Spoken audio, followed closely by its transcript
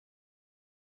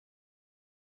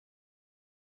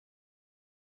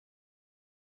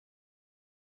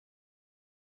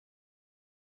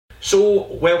So,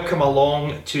 welcome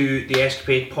along to the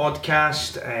SKapade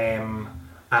podcast.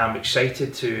 I'm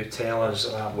excited to tell us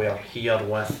that we're here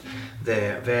with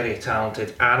the very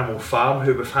talented Animal Farm,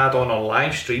 who we've had on our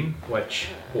live stream, which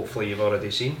hopefully you've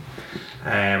already seen.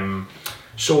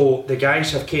 So the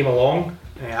guys have came along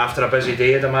after a busy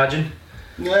day, I'd imagine.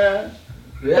 Yeah.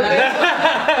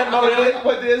 Not really.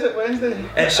 What day is it? Wednesday?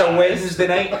 It's a Wednesday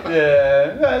night.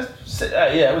 Yeah,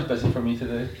 it was busy for me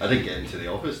today. I didn't get into the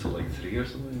office till like 3 or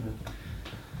something.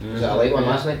 Was it a late one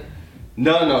last night?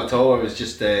 No, not at all. It was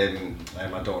just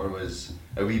my daughter was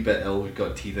a wee bit ill. We've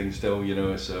got teething still, you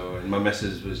know. So and my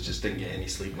missus was just didn't get any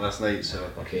sleep last night. So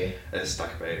okay,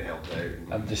 SKapade helped out.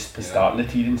 I'm just starting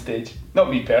the teething stage. Not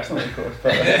me personally, of course,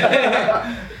 but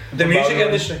the music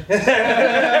industry.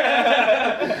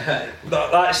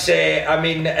 That's. I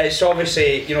mean, it's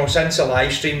obviously, you know, since the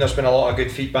live stream, there's been a lot of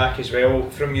good feedback as well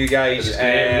from you guys.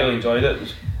 I really enjoyed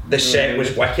it. The set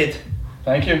was wicked.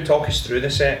 Thank you. Talk us through the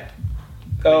set.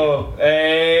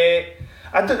 I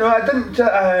don't know. I didn't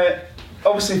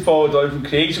obviously followed on from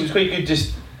Craig, so it was quite good.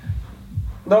 Just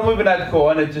normally when I'd go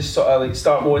on, I'd just sort of like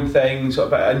start mowing things, sort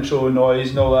of a bit of intro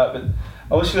noise and all that. But I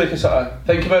always feel like I sort of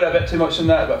think about it a bit too much on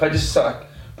that. But if I just sort of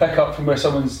pick up from where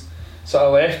someone's sort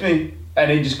of left me and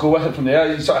then just go with it from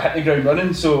there, you sort of hit the ground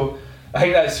running. So I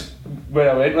think that's where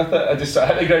I went with it. I just sort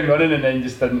of hit the ground running and then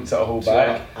just didn't sort of hold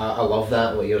back. I love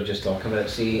that, what you're just talking about.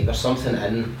 See, there's something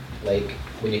in, like,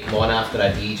 when you come on after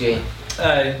a DJ,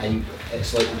 and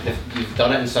it's like you've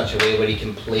done it in such a way where you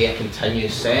can play a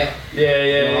continuous set.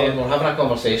 Yeah. We're having a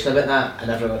conversation about that,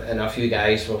 and a few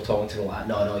guys were talking to me like,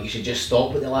 no, you should just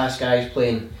stop what the last guy's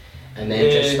playing, and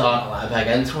then just start like a big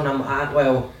intro. And I'm like,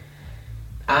 well,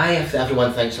 if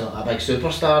everyone thinks I'm a big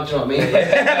superstar, do you know what I mean?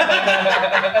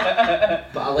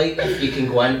 But I like if you can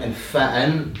go in and fit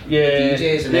in the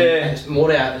DJs, and then it's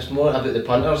more about the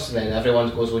punters, and then everyone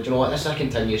goes, well, do you know what? This is a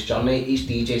continuous journey. Each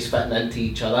DJ's fitting into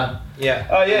each other. Yeah.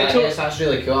 I guess that's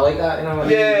really cool. I like that. You know what I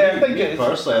mean? Yeah, I think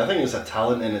personally, I think it's a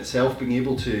talent in itself, being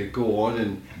able to go on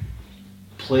and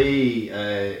play.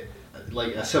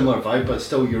 Like a similar vibe, but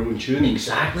still your own tune.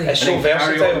 Exactly. It's so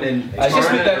versatile. I just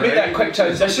make that quick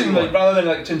transition, like rather than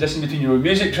like transition between your own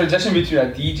music, transition between a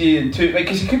DJ and two, like,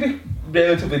 because it could be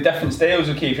relatively different styles.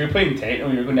 Okay, if you're playing techno,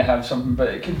 you're going to have something, but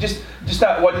it can just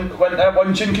that one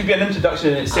tune could be an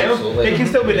introduction in itself. Absolutely. It can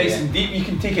still be nice and deep. You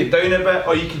can take it down a bit,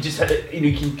 or you can just hit it. You know,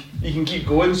 you can keep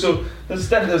going. So I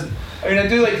mean, I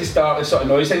do like to start with sort of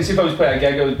noise things. See, if I was playing a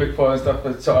gig I was booked for and stuff,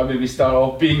 I'd sort of maybe start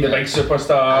off being the big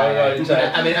superstar.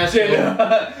 I mean, that's cool.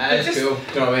 That is cool. Do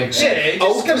you know what I mean? Yeah, it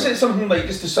just gives it something like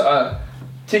just to sort of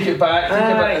take it back,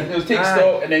 take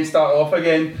stock, and then start off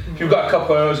again. If you've got a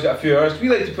couple of hours, you've got a few hours. We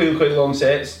like to play quite long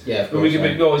sets. Yeah, of course.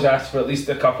 We always ask for at least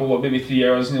a couple, or maybe 3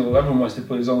 hours. You know, everyone wants to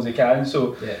play as long as they can.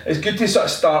 So it's good to sort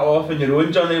of start off in your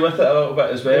own journey with it a little bit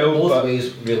as well. Both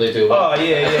ways really do. Oh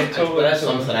yeah, totally. There is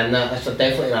something in that. There's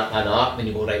definitely an art when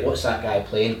you go, right, what's that guy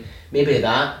playing? Maybe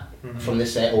that. From the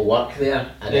set will work there,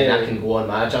 and then I can go on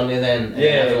my journey then, and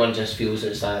then everyone just feels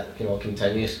it's that, you know,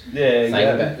 continuous thing.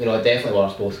 But, you know, it definitely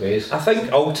works both ways. I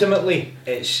think ultimately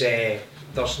it's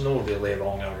there's no really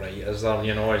wrong or right, is there?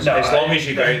 You know, as long as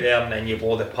you go out there and then you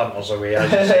blow the punters away,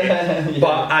 as you say.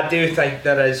 But I do think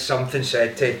there is something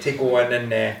said to go in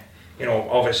and you know,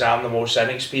 obviously I'm the most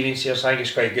inexperienced here, so I think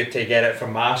it's quite good to get it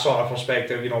from my sort of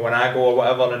perspective, you know, when I go or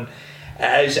whatever. And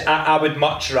I would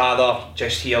much rather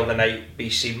just hear the night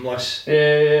be seamless,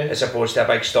 as opposed to a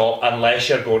big stop, unless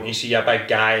you're going to see a big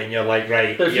guy and you're like,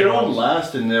 right. But if you're on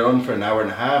last and they're on for an hour and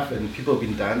a half and people have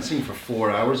been dancing for 4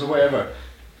 hours or whatever,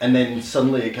 and then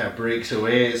suddenly it kind of breaks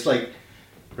away, it's like,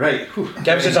 right,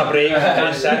 gives us a break,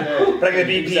 that's it. Bring the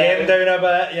BPM down a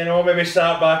bit, you know, maybe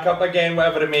start back up again,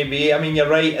 whatever it may be. I mean, you're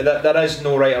right, there is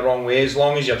no right or wrong way, as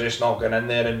long as you're just not going in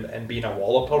there and being a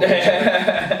walloper.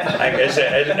 I guess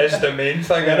it is the main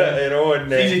thing, isn't it, you know?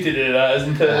 And, it's easy to do that,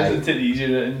 isn't it? It's easier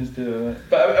to just do that.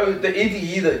 But the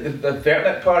ADE, the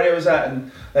Vernick party I was at,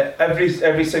 and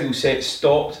every single set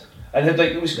stopped, and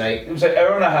it was like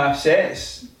hour and a half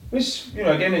sets, which, you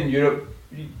know, again in Europe,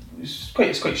 it's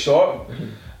quite short,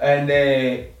 and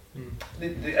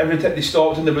every time they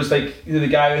stopped and there was like, you know, the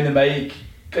guy on the mic,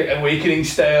 like awakening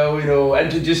style, you know,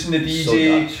 introducing the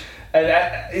DJ. So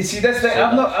and see this thing,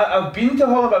 I've been to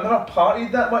Holland, but I've never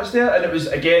partied that much there, and it was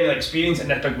again an experience in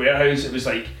this big warehouse. It was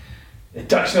like, the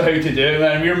Dutch know how to do it,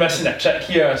 man. We were missing a trick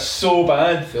here so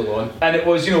bad. Full on. And it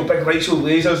was, you know, big light show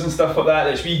lasers and stuff like that,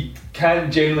 which we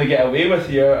can't generally get away with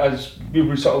here, as we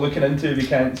were sort of looking into. We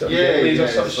can't sort of get laser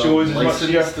sort of shows as much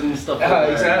here. And stuff like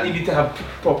that. Exactly, you need to have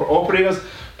proper operators.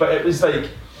 But it was like,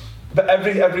 but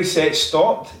every set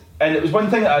stopped, and it was one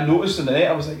thing that I noticed in the night.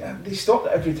 I was like, they stopped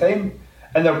every time,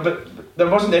 and there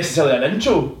wasn't necessarily an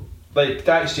intro. like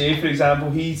Dax J, for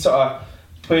example, he sort of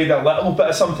played a little bit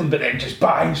of something, but then just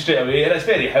bang straight away, and it's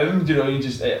very him, you know. You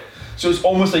just so it's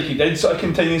almost like he did sort of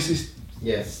continuously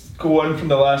go on from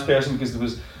the last person, because there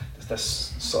was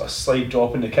this sort of slight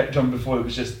drop in the kick drum before it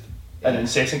was just an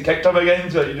incessant kick drum again,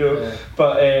 so, you know. Yeah.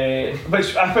 But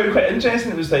which I found quite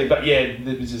interesting. It was like, but yeah,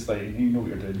 it was just like, you know what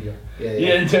you're doing here.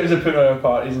 Yeah, in terms of putting on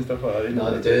parties and stuff like that.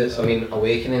 No, they do. I mean,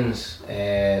 Awakenings,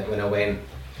 when I went,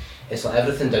 it's like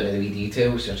everything down to the wee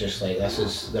details. You're just like,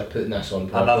 they're putting this on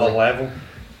properly. Another level.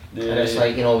 Yeah. And it's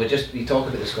like, you know, we talk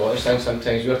about the Scottish thing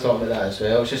sometimes, we were talking about that as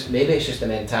well. It's just, maybe it's just the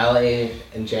mentality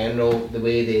in general, the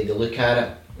way they look at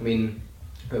it. I mean,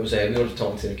 it was we were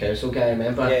talking to the council guy,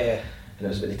 remember? Yeah. And it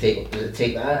was about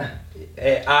take that.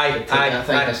 I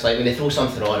think it's like when they throw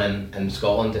something on in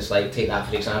Scotland, it's like, take that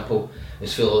for example,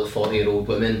 it's full of 40-year-old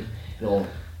women, you know,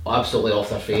 absolutely off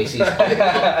their faces,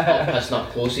 pissing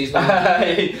up closes now.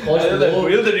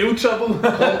 We're the real trouble.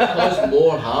 Cause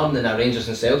more harm than a Rangers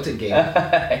and Celtic game.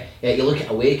 Yeah, you look at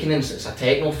Awakenings, it's a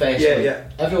techno fest.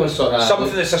 Everyone's sort of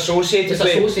something that's associated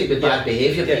with bad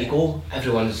behaviour, but you go,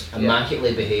 everyone's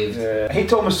immaculately behaved. I hate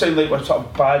to almost sound like we're sort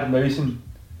of bad mouthing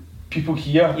people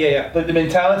here, like the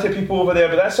mentality of people over there,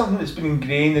 but that's something that's been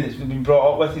ingrained and it's been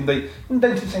brought up with, and like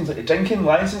down to things like the drinking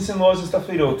licensing laws and stuff,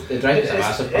 you know. The drink is a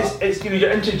massive part. It's you know,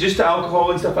 you're introduced to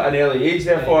alcohol and stuff at an early age,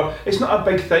 therefore it's not a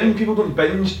big thing. People don't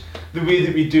binge the way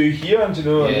that we do here, and you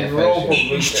know, we're all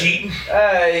eating's cheating.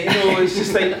 You know, it's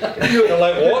just like, you know, you're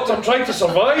like, what? I'm trying to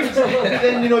survive. And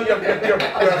then, you know, you're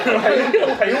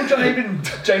pile driving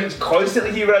giants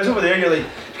constantly here, whereas over there you're like,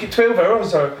 you get 12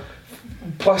 hours or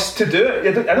plus to do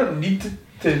it. I don't need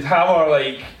to hammer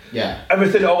like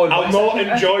everything all in. I'll not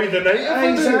enjoy the night.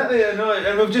 Exactly, I know,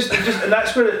 and we've just and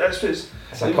that's where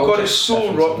we've got it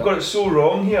so wrong. We've got it so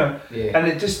wrong here, and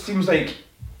it just seems like,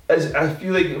 I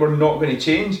feel like we're not going to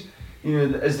change. You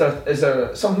know, is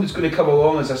there something that's going to come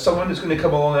along? Is there someone that's going to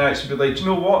come along and actually be like, do you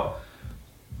know what?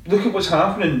 Look at what's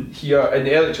happening here in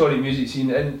the electronic music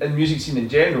scene and music scene in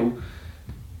general.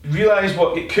 Realise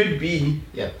what it could be.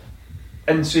 Yeah.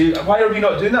 And say, why are we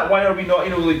not doing that? Why are we not, you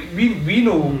know, like, we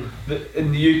know that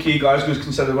in the UK, Glasgow is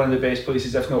considered one of the best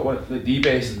places, if not one, like, the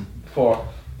best for,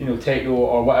 you know, techno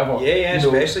or whatever. Yeah,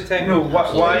 especially techno. You know,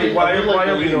 why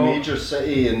are we not? Major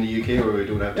city in the UK where we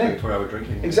don't have 24-hour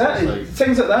drinking. Exactly, like,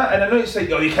 things like that. And I know it's like,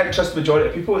 you can't trust the majority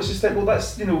of people. It's just like, well,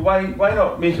 that's, you know, why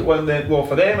not make it one law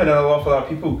for them and another law for other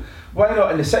people? Why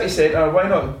not in the city centre? Why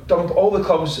not dump all the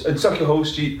clubs in Circuit Hall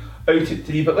Street out at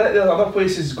 3, but let the other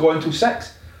places go until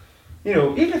 6? You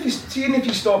know, even if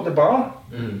you stop the bar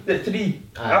at 3,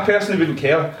 I personally wouldn't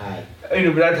care. You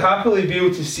know, but I'd happily be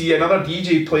able to see another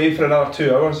DJ play for another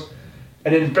 2 hours,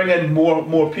 and then bring in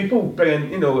more people. Bring in,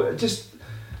 you know, just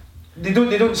they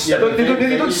don't see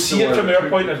it from our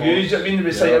point of view. Do you know what I mean?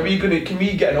 It's like, can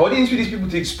we get an audience with these people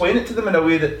to explain it to them in a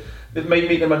way that might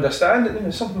make them understand it? You know,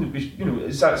 something that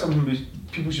is that something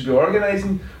people should be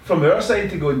organising from our side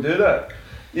to go and do that?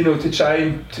 You know, to try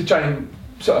and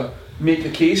sort of make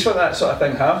the case for that sort of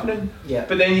thing happening. Yeah.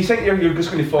 But then you think you're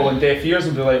just going to fall on deaf ears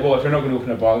and be like, well, if you're not going to open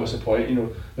a bar, what's the point? You know,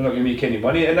 they're not going to make any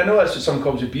money. And I know that's what some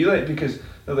clubs would be like, because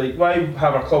they're like, why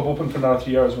have our club open for another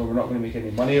 3 hours when we're not going to make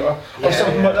any money or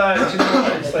something like that? Do you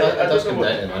know, it's like, it does come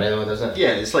down to money though, doesn't it? Yeah,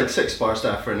 it's like 6 bar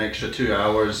staff for an extra 2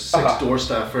 hours, 6 door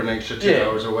staff for an extra 2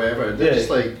 hours or whatever. They're just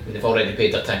like, they've already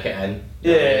paid their ticket in.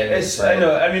 Yeah, it's like, I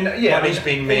know. I mean, money's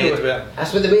been made.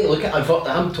 That's what the way to look at it.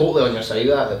 I'm totally on your side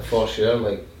of that, for sure.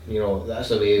 Like, you know, that's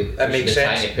the way it makes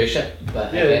sense. Trying to push it, but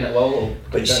again, it will.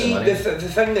 But see, the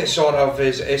thing that sort of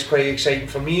is quite exciting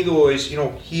for me though is, you know,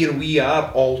 here we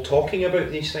are all talking about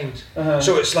these things.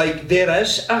 So it's like there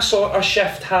is a sort of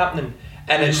shift happening,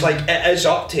 and it's like it is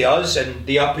up to us and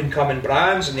the up and coming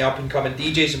brands and the up and coming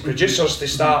DJs and producers to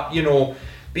start, you know,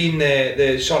 being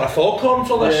the sort of foghorn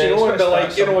for this, you know, and be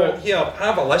like, you know, here,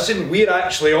 have a listen, we're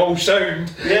actually all sound,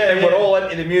 and we're all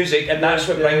into the music, and that's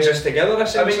what brings us together,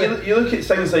 essentially. I mean, you look at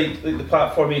things like the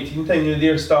Platform 18 thing, you know,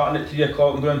 they're starting at 3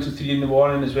 o'clock and going until 3 in the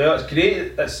morning as well. It's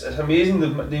great, it's amazing,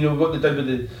 you know, what they did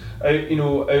with out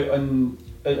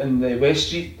on the West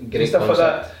Street and stuff like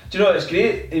that. Do you know, it's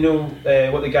great, you know,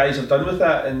 what the guys have done with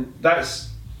that, and that's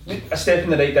a step in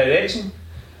the right direction,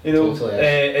 you know, totally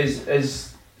is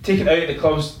taking it out of the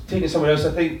clubs, taking it somewhere else.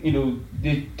 I think, you know,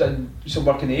 they've done some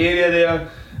work in the area there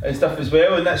and stuff as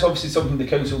well, and that's obviously something the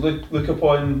council look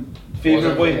upon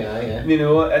favourably. You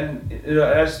know, and you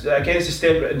know, that's, again, it's a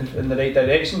step in the right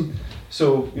direction.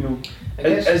 So, you know,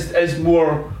 is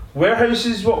more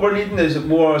warehouses what we're needing? Is it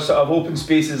more sort of open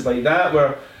spaces like that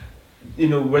where, you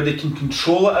know, where they can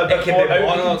control it a bit more?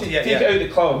 Take it out of the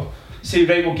club, say,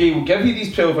 right, okay, we'll give you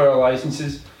these 12-hour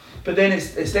licences. But then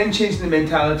it's then changing the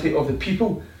mentality of the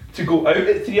people to go out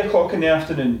at 3 o'clock in the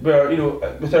afternoon, where, you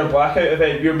know, with our blackout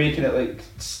event, we're making it like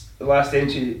the last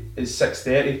entry is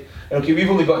 6:30, and okay, we've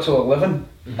only got till 11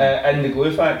 in the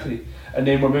glue factory, and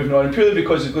then we're moving on. And purely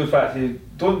because the glue factory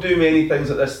don't do many things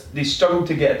like this, they struggle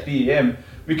to get at 3 AM.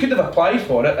 We could have applied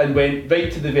for it and went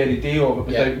right to the very day of it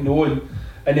without knowing,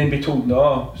 and then be told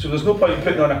no. So there's no point in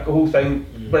putting on a whole thing.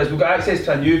 Whereas we've got access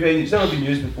to a new venue, it's never been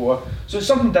used before, so it's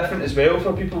something different as well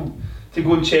for people to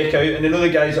go and check out. And I know the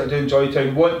guys that are doing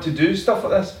Joytown want to do stuff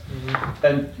like this,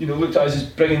 and, you know, looked at us as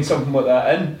bringing something like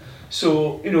that in.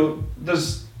 So, you know,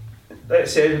 there's, like I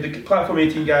said, with the Platform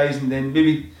 18 guys, and then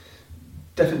maybe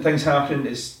different things happening,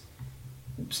 is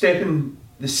stepping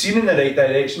the scene in the right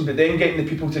direction, but then getting the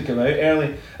people to come out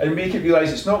early and make it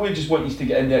realise it's not we just want you to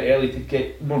get in there early to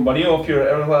get more money off your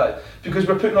or like that, because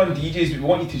we're putting on DJs we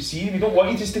want you to see. We don't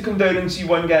want you just to come down and see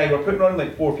one guy. We're putting on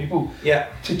like 4 people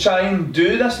to try and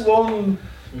do this long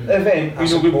event.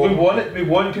 You know, we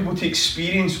want people to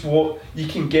experience what you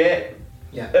can get.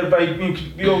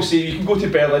 We all say you can go to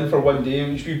Berlin for one day,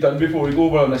 which we've done before. We go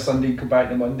over on a Sunday and come back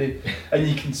on a Monday, and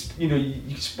you can, you know,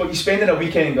 what you spend in a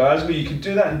weekend in Glasgow, you can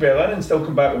do that in Berlin and still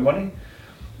come back with money.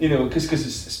 You know, because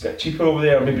it's a bit cheaper over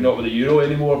there, maybe not with the euro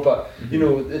anymore. But you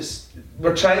know,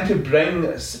 we're trying to bring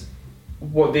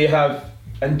what they have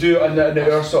and do it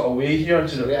in our sort of way here,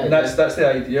 and that's the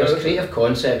idea. There's creative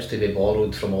concepts to be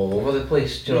borrowed from all over the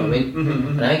place, do you know what I mean?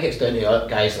 And I think it's down to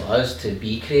guys like us to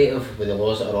be creative with the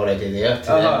laws that are already there,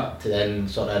 to then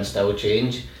sort of instill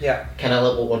change. Kind of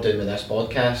like what we're doing with this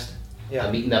podcast,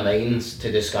 a meeting of minds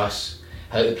to discuss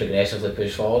how to progressively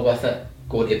push forward with it,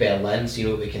 go to Berlin, see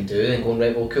what we can do, and going,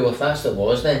 right, well cool, if that's the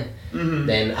laws then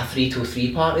a 3 till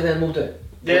 3 party, then we'll do it.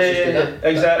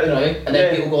 Exactly. You know, and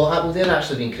then people go, well, they're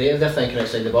actually being creative, they're thinking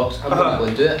outside the box, I'm going to go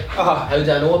and do it. How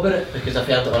do I know about it? Because I've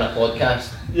heard it on a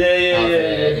podcast.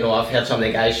 You know, I've heard some of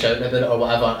the guys shouting about it or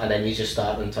whatever, and then you just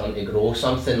start in turn to grow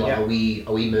something like a wee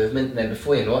movement, and then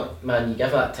before you know it, man, you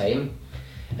give that time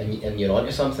and you're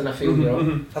onto something, I feel, you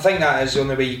know. I think that is the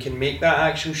only way you can make that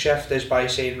actual shift, is by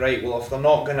saying, right, well, if they're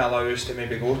not going to allow us to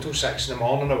maybe go till 6 in the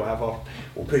morning or whatever,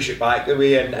 we'll push it back the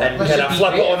way and kind of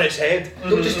flip it on its head.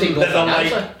 Don't just take no for an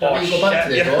answer. You go back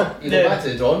to the go back to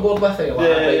the drawing board with it. You're like,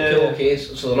 right, cool, okay,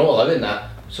 so they're not allowing that,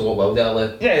 so what will they allow?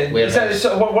 Exactly.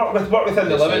 So work within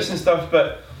the limits and stuff,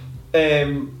 but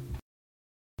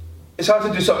it's hard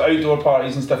to do sort of outdoor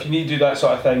parties and stuff. You need to do that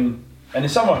sort of thing in the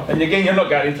summer, and again, you're not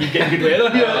guaranteed getting good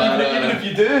weather here, even if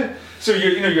you do. So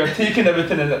you're taking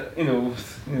everything, and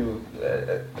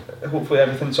hopefully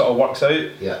everything sort of works out.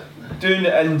 Doing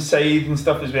it inside and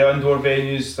stuff as well, indoor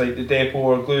venues like the depot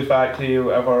or glue factory or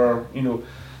whatever. You know,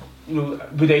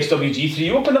 would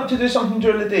SWG3 open up to do something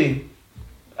during the day?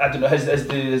 I don't know.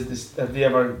 Have they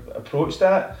ever approached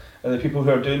that? Are the people who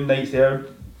are doing nights there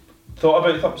thought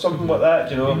about something like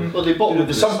that? You know, well,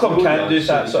 the sub club can do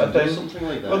that sort of thing. Something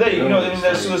like that. Well, there,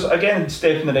 there's again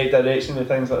step in the right direction with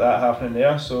things like that happening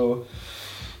there. So,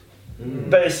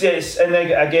 but it's and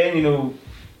then again, you know,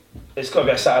 it's got to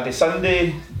be a Saturday,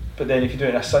 Sunday. But then if you do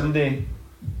it on a Sunday,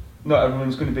 not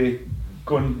everyone's going to be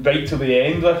going right to the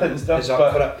end with it and stuff.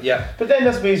 But then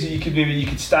there's ways that you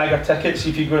could stagger tickets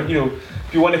if you go, you know,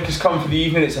 if you want to just come for the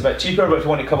evening, it's a bit cheaper. But if you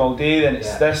want to come all day, then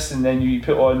it's this, and then you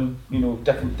put on, you know,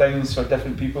 different things for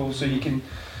different people, so you can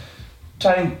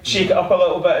try and shake it up a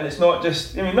little bit. And it's not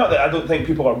just, I mean, not that I don't think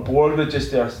people are bored with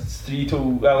just their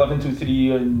 11 till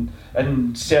 3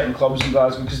 in certain clubs in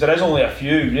Glasgow, because there is only a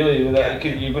few really that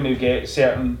you're going to get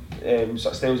certain sort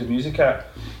of styles of music at.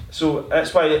 So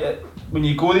that's why when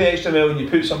you go the extra mile and you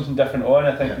put something different on,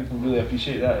 I think people really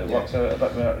appreciate that. It works out a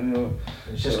bit better, you know.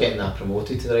 It's just getting that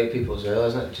promoted to the right people as well,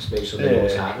 isn't it? Just make sure they know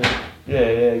what's happening.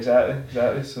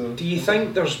 Exactly. So, do you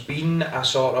think there's been a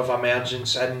sort of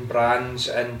emergence in brands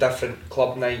and different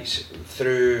club nights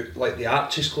through like the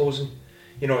Arches closing?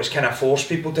 You know, it's kind of forced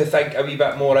people to think a wee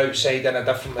bit more outside in a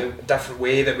different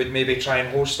way that would maybe try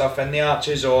and host stuff in the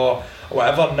Arches or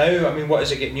whatever. Now, I mean, what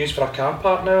is it, getting used for a car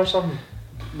park now or something?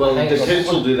 Well, the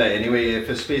council do that anyway. If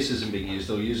a space isn't being used,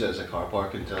 they'll use it as a car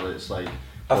park until it's like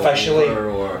officially.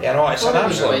 Or It's an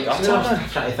absolute gutter. I'm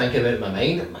trying to think about it in my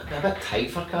mind. It might be a bit tight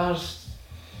for cars.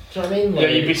 Do you know what I mean? Like,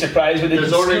 you'd be surprised when they can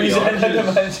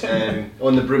squeeze it in.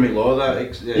 On the Broomy Law,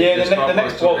 the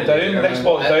next block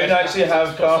down actually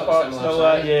have car parks and all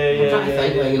that. I'm trying to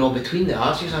think, like, you know, between the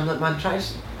arches, I'm like, man, try.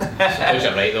 Suppose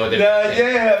you're right though.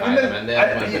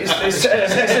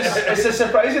 It's a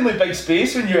surprisingly big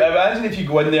space when you imagine if you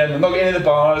go in there and they're not getting any of the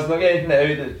bars, not getting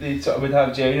anything out that they sort of would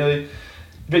have generally.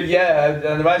 But yeah,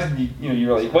 and imagine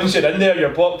you're like, once you're in there,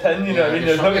 you're blocked in. You know what I mean?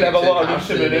 There's not going to have a lot of room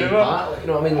to manoeuvre. You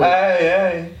know what I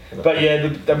mean? But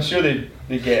yeah, I'm sure they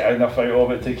they get enough out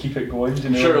of it to keep it going. You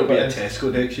know, sure, it'll be a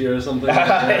Tesco next year or something. But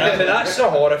that's the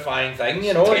horrifying thing,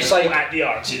 you know. Tesco it's like at the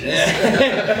Arches.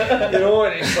 you know,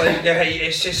 and it's like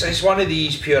it's one of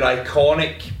these pure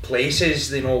iconic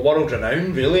places, you know, world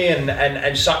renowned really,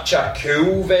 and such a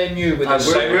cool venue with the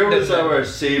sound. Where was our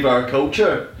Save Our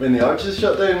Culture when the Arches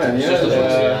shut down? Then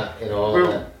you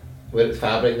know. With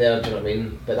fabric there, do you know what I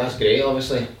mean? But that's great,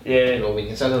 obviously. Yeah. You know, we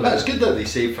consider that's good that they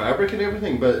save fabric and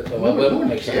everything, but no one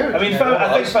cares. I mean,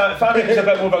 I think fabric is a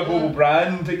bit more of a global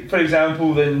brand, for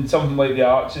example, than something like the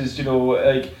Arches. You know,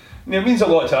 like it means a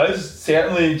lot to us,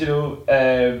 certainly. You know,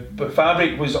 but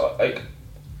fabric was like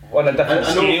on a different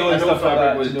scale and stuff like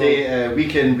that. Was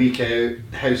week in, week out,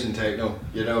 house and techno.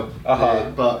 You know,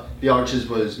 but the Arches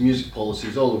was music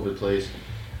policies all over the place.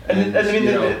 And I mean,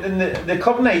 the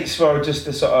club nights were just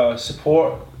the sort of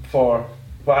support for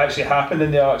what actually happened in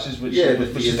the Arches, which is the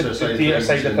theatre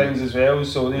side of things as well.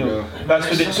 So you know,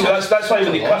 that's why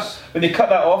when they cut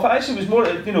that off, it actually was more,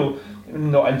 you know,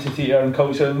 not into theatre and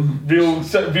culture and real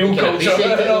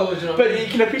culture, but you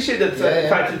can appreciate that the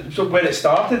fact that where it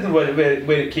started and where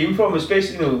it came from,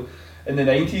 especially, you know, in the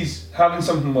 90s, having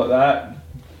something like that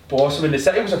blossom in the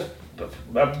city was a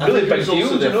really big deal.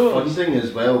 Also their funding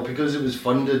as well, because it was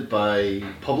funded by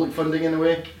public funding in a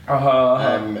way.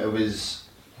 It was,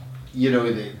 you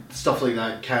know, stuff like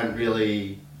that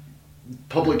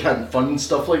public can't fund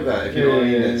stuff like that. If you know what I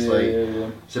mean, it's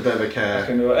it's a bit of a cat.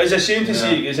 It's a shame to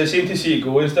see. It's a shame to see it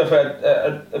go and stuff.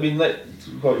 I mean, like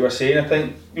what you were saying, I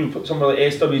think, you know, somewhere like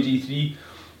SWG3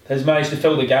 has managed to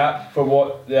fill the gap for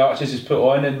what the Arches has put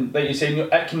on, and like you're saying,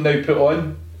 it can now put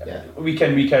on week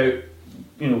in, week out,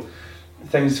 you know,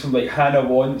 things from like Hannah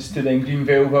Wants to then Green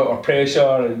Velvet or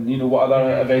Pressure and, you know, what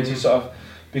other events and sort of,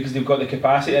 because they've got the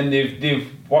capacity and they've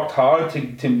worked hard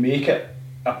to make it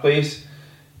a place.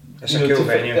 It's a cool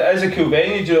venue. It is a cool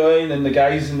venue, do you know what I mean? And the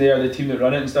guys in there, the team that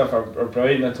run it and stuff are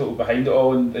brilliant. They're totally behind it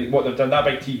all, and like what they've done, that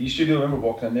big TV studio, I remember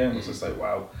walking in there and it's just like,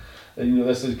 wow, you know,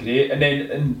 this is great. And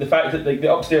then the fact that like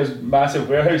the upstairs massive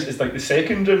warehouse is like the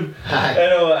second room, you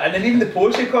know, and then even the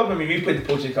Poetry Club, I mean, we've played the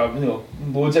Poetry Club, you know,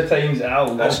 loads of times, and I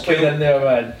love playing in there,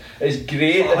 man. It's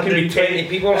great. 120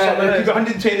 people or something.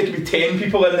 120, there could be 10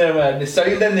 people in there, man. The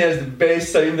sound in there is the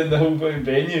best sound in the whole fucking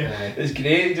venue. It's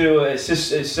great, you know.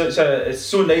 It's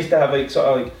so nice to have like sort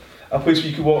of like a place where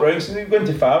you can walk around. So when you go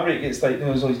into Fabric, it's like, you know,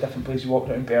 there's all these different places you walk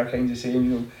around. Berking's the same,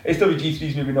 you know. SWG3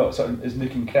 is maybe not sort of as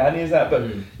nook and cranny as that, but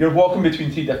you're walking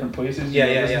between three different places.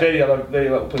 There's very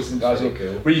little places in Glasgow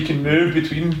where you can move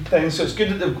between things. So it's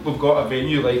good that we've got a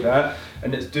venue like that,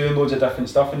 and it's doing loads of different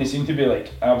stuff, and they seem to be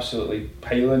like absolutely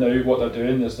piling out what they're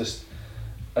doing. There's this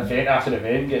event after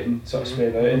event getting sort of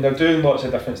spread out, and they're doing lots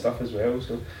of different stuff as well.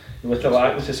 So with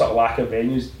the sort of lack of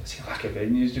venues,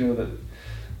 you know, that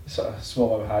sort of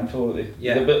small handful that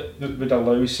would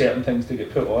allow certain things to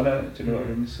get put on it. Do you know what I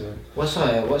mean? So what's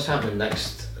happening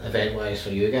next event wise for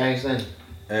you guys then?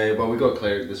 Well, we got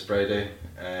Cleric this Friday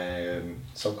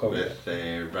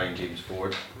with Ryan James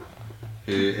Ford,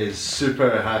 who is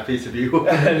super happy to be over.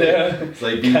 It's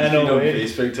like being on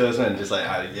Facebook to us and just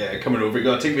like, coming over, you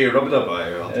gotta take me a rub-a-dub.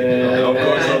 I'll take you of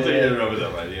course I'll take you a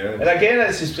rub-a-dub, man. You know? And again,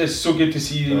 it's so good to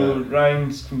see, you know,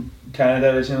 Ryan's from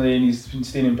Canada originally, and he's been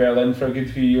staying in Berlin for a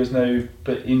good few years now,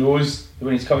 but he knows that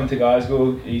when he's coming to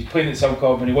Glasgow, he's playing at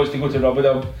SKapade and he wants to go to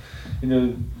Rub-a-Dub. You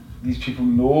know, these people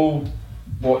know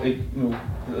what they, you know,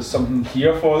 there's something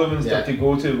here for them and stuff to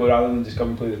go to, rather than just come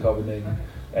and play the club and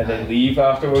then leave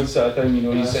afterwards, sort of thing. You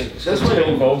know, he's quite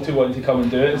involved to wanting to come and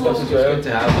do it and stuff as well. Good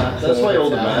to have that. That's why all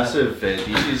the massive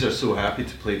DJs are so happy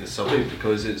to play the Subway,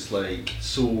 because it's like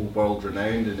so world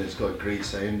renowned and it's got great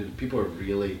sound and people are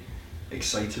really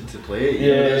excited to play it.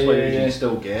 You know, that's why you can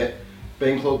still get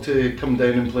Ben Clock to come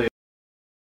down and play.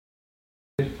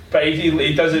 But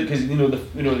he does it because, you know,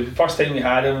 the first time we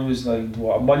had him was like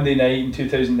a Monday night in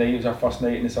 2009. It was our first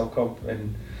night in the Silk Cup,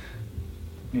 and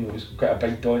you know, it was quite a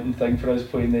big daunting thing for us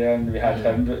playing there, and we had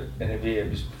him, but anyway, it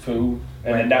was full,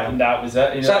 and then that was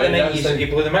it. You know, that the night you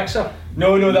blew the mixer?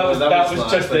 No, that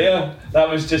was just there. That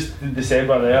was just in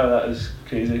December there. That was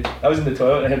crazy. I was in the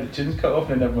toilet and I had the tunes cut off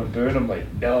and everyone booing. I'm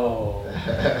like, no,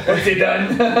 what's he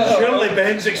done? Surely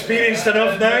Ben's experienced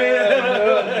enough now.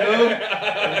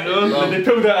 No. When they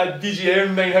pulled out a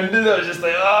DGM 900, I was just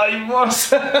like, you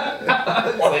must.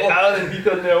 Like, Alan, he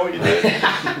doesn't know what you do.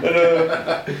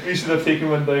 And we should have taken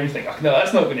one down and think, no,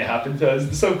 that's not going to happen to us.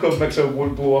 The Subclub mixer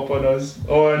won't blow up on us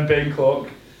or on Ben Clock.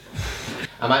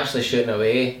 I'm actually shooting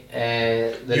away.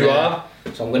 You are?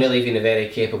 So I'm going to leave you in the very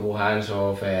capable hands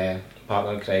of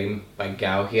partner in crime, Big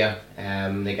Gal here.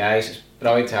 The guys, it's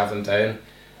brilliant to have them down.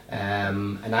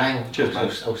 And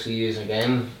I'll see you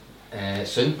again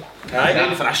soon.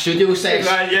 Aye. For a studio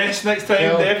session. Yes, next time,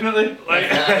 definitely.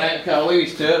 Right, I'll leave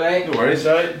you to it, right? No worries,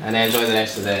 right. And enjoy the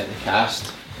rest of the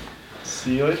cast.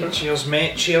 See you later. Cheers,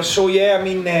 mate. Cheers. So yeah, I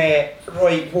mean,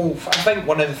 right. Well, I think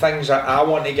one of the things that I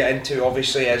want to get into,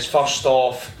 obviously, is first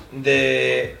off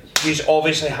you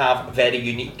obviously have very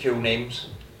unique, cool names,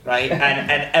 right?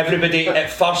 and everybody at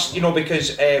first,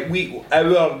 because down here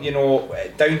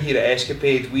at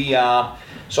SKapade, we are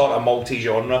sort of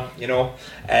multi-genre,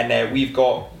 and we've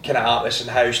got kind of artists in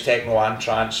house, techno and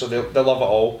trance, so they love it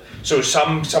all. So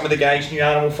some of the guys knew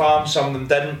Animal Farm, some of them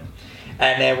didn't.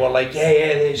 And we're like,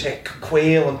 it's like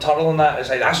Quail and Turtle and that. It's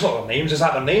like, that's not their names, is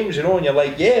that their names, And you're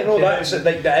like,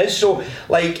 that is. So,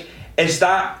 like, is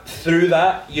that through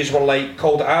that you were like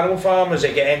called Animal Farm? Is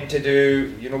it getting to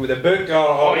do, with the book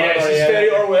or? It's very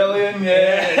Orwellian, I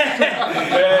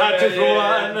had to throw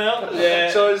that in there.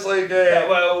 Yeah. So it's like,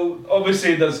 well,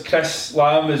 obviously there's Chris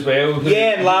Lamb as well.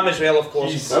 And Lamb as well, of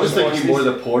course. I was thinking more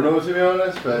the porno, to be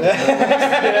honest, but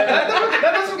that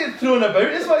doesn't get thrown about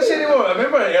as much anymore. I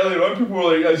remember earlier on people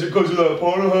were like, is it because of that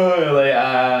porno? And you're like,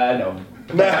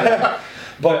 no.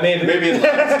 But maybe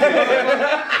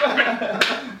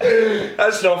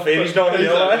that's not fair, he's not here.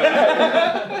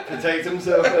 Protect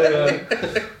himself.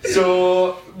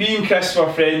 So me and Chris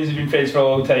were friends, we've been friends for a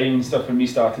long time and stuff when we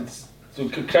started. So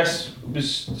Chris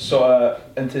was sort of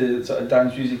into sort of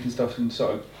dance music and stuff and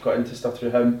sort of got into stuff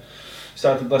through him.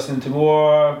 Started listening to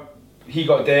more, he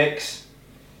got decks.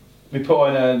 We put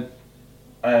on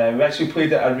we actually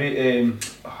played at a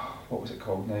what was it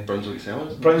called now? Brunswick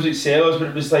Sailors, but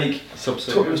it was like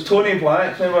it was Tony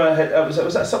Black. Remember, was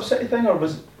that a Sub-City thing or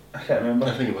was I can't remember.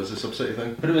 I think it was a Sub-City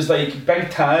thing. But it was like Big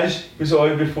Taj was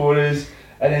on before us,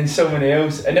 and then someone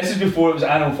else, and this is before it was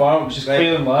Animal Farm, which is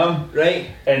Quail and Lamb. Right.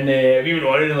 And we went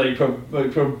on and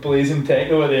like blazing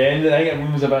techno at the end, and I think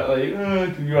everyone was a bit like,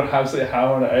 we were absolutely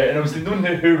hammering it out, and obviously don't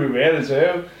know who we were as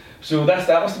well. So that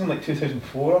must have been like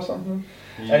 2004 or something.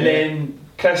 Yeah. And then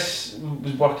Chris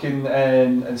was working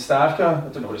in Stavka. I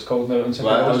don't know what it's called now.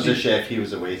 Well, I was a chef, he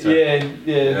was a waiter. Yeah.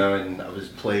 And I was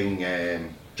playing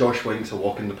Josh Wink's A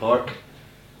Walk in the Park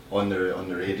on the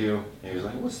radio. And he was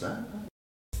like, what's that?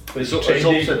 It's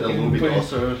opposite the Lobby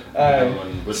Dosser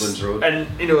on Woodlands Road. And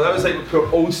that was like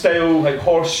old style, like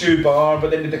horseshoe bar,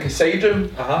 but then like a side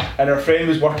room. And our friend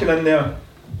was working in there,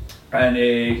 and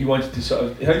he wanted to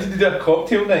do a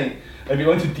cocktail night. And we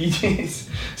wanted DJs,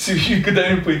 so you go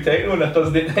down and play techno on a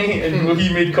Thursday night, and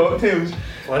he made cocktails.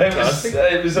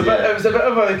 It was a bit of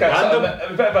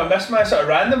a mismatch, sort of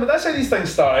random, but that's how these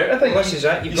things start out. I think. This is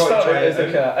it. You start out as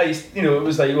like it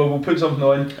was like, well, we'll put something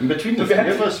on. And between the three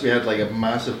of us, we had like a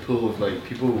massive pool of like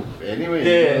people anyway.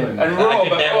 Yeah, and we're all a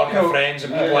good network of friends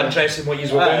and people interested in what you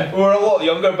were doing. We were a lot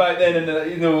younger back then,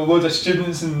 and loads of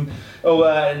students and all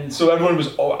that, and so everyone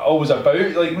was always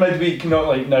about like midweek, not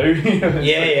like now.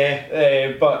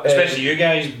 But especially you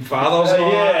guys, fathers.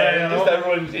 Just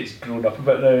everyone, it's grown up a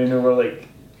bit now. We're like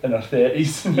in our 30s.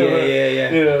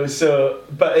 So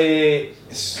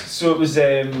it was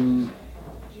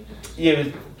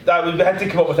we had to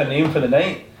come up with a name for the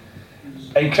night.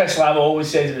 And Chris Lamb always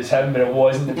says it was him, but it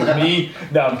wasn't. It was me.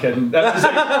 No, I'm kidding. There's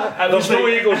no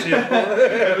egos here.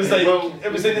 It was like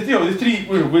the three.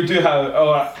 We do have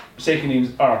our second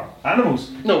names are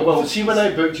animals. No, well, see, when I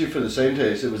booked you for the sound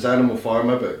house, it was Animal Farm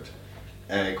I booked.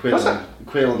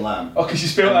 Quail and Lamb. Oh, because you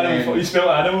spelled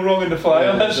animal wrong in the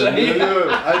flyer. That's right.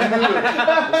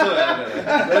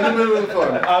 Animal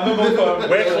Farm. Animal Farm.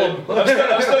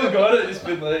 I've still got it. It's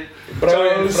been like.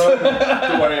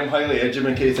 Don't worry, I'm highly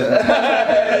educated.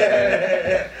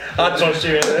 I trust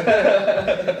you.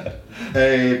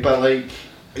 But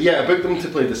I booked them to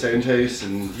play the sound house,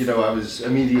 and I was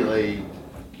immediately.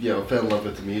 Fell in love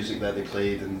with the music that they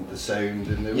played and the sound,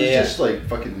 and it was just like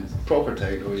fucking proper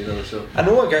techno, so. I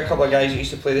know I got a couple of guys that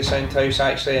used to play the sound house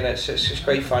actually, and it's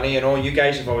quite funny, you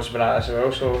guys have always been at it as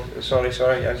well, so sorry,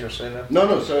 as you were saying that.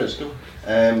 No, sorry, it's cool.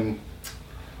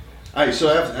 So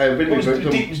I've been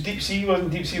with Deep Sea Laboratory.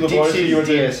 Deep Sea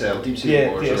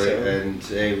Laboratory,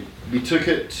 and we took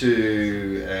it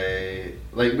to,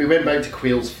 we went back to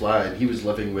Quail's flat, and he was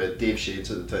living with Dave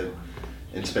Shades at the time.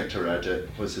 Inspector Radget,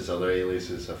 what's his other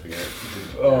aliases? I forget.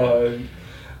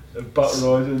 Buck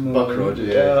Roger,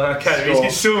 I can't remember.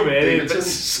 He's so many.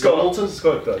 Scott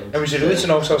Dunn. And was he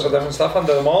releasing all sorts of different stuff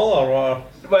under them all, or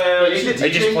what? Well, he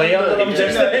just play under them.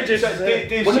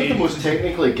 One of the most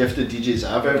technically gifted DJs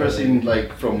I've ever seen,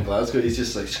 from Glasgow. He's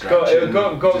just scratching.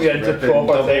 Got me into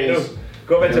proper techno.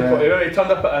 He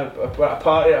turned up at a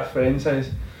party at a friend's house.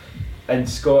 And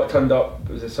Scott turned up.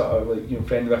 It was a sort of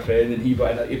friend of a friend, and he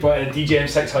brought in a DJM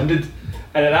 600,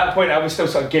 And at that point I was still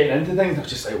sort of getting into things. I was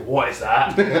just like, what is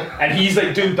that? And he's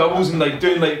like doing doubles and like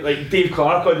doing like Dave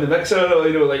Clark on the mixer,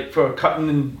 you know, like for cutting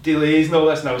and delays and all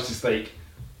this, and I was just like,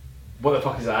 what the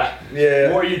fuck is that?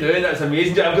 Yeah. What are you doing? That's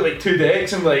amazing. I've got like 2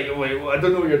 decks and like, well, I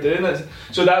don't know what you're doing.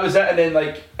 So that was it, and then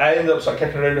like I ended up sort of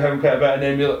kicking around with him quite a bit, and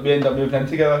then we ended up moving in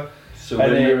together. So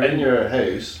when you were in your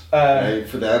house, right,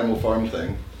 for the Animal Farm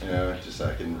thing, you know, just so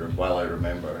I can, while I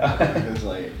remember, it's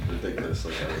like ridiculous.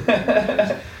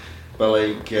 Like, but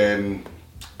like,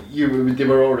 they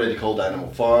were already called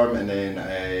Animal Farm, and then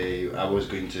I was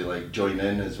going to like join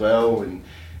in as well, and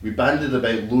we banded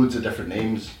about loads of different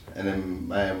names. And then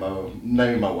now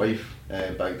my wife,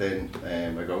 back then,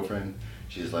 my girlfriend,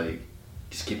 she's like,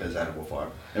 just keep it as Animal Farm.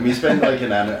 And we spent like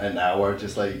an hour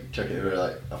just like chucking it, we were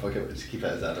like, oh fuck it, just keep it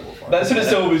as Animal Farm. That's what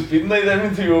it's always been like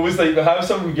then, we always like, we have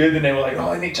something good and then we're like,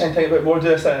 oh I need to try and think about more to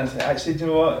this, and it's like, actually, do you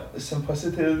know what, the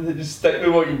simplicity, just stick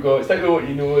with what you've got, stick with what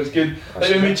you know, it's good.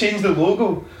 Like when we changed the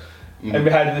logo, and we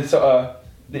had the sort of,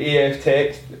 the AF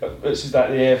text, which is that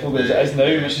the AF logo as it is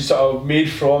now, which is sort of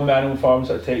made from the Animal Farm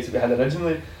sort of text that we had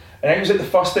originally. And I think it was like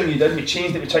the first thing we did, we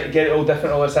changed it, we tried to get it all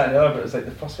different, all this, that and the other, but it was like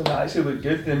the first one that actually looked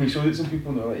good, and then we showed it to some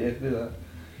people and they were like, yeah, do that.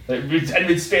 Like,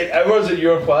 we'd spent hours at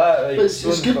your flat. Like, but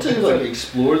it's good to like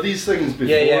explore these things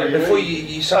before. Before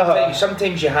you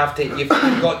sometimes you have to, you've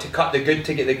got to cut the good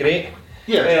to get the great.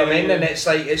 Yeah. You know what I mean? And it's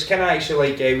like, it's kind of actually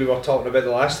like we were talking about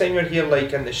the last time you were here,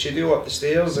 like in the studio up the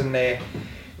stairs, and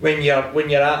when you're at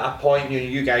a point,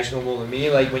 you guys know more than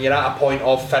me, like when you're at a point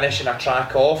of finishing a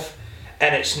track off,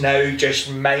 and it's now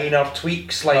just minor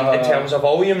tweaks, like in terms of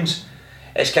volumes.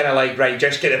 It's kind of like, right,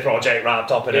 just get the project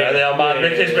wrapped up and out of there, man,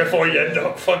 because before you end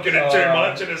up fucking it too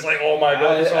much, and it's like, oh my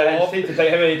god, it's all off. I hate to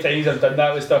think how many times I've done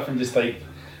that with stuff and just like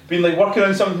been like working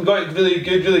on something, got it really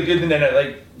good, and then it,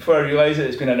 like before I realise it,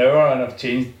 it's been an hour and I've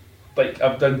changed, like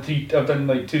I've done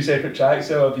like 2 separate tracks,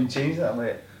 so I've been changing it. I'm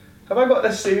like, have I got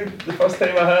this saved the first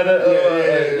time I had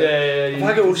it? Have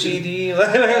I got OCD?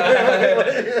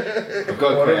 I've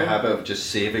got quite a habit of just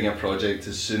saving a project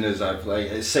as soon as I've like,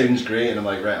 it sounds great, and I'm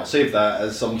like, right, I'll save that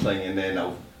as something, and then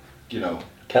I'll, you know,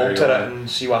 alter it and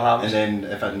see what happens. And then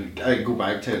if I go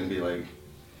back to it and be like,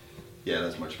 yeah,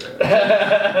 that's much better.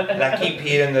 And I keep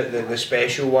hearing the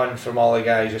special one from all the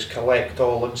guys, just collect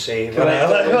all and save. And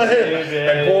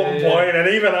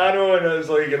even I know, and it's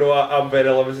like, you know, I'm very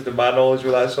limited in my knowledge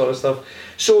with that sort of stuff.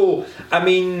 So, I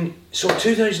mean,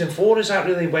 2004, is that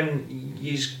really when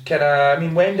you kind of, I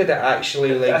mean, when did it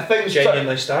actually like I think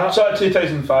genuinely start? Sort of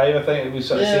 2005, I think it was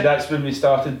sort of say that's when we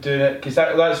started doing it, because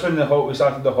that's when we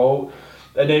started the Halt,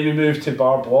 and then we moved to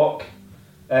Bar Block.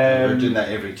 We're doing that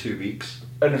every 2 weeks.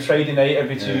 On a Friday night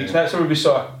every 2 weeks, and that's where we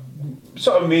sort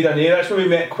of made our name. That's where we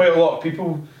met quite a lot of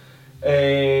people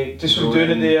just from doing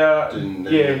it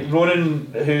there.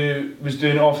 Ronan, who was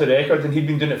doing it off the record, and he'd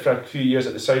been doing it for a few years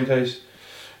at the Soundhouse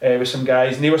with some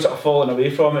guys, and they were sort of falling away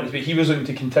from it, but he was looking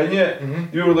to continue it.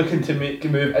 We were looking to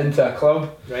move into a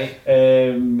club, right?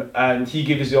 And he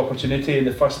gave us the opportunity, and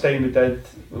the first time we did it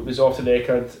was off the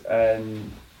record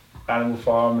and Animal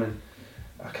Farm, and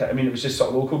I mean, it was just sort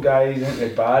of local guys. I think we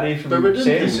had Barry from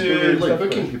Sensu. We were like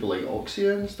booking people like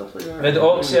Oxia and stuff like that. We had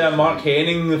Oxia, Mark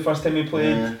Henning the first time we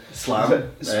played. Slam.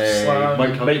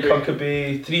 Mike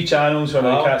Huckabee. 3 Channels for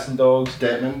Cats and Dogs.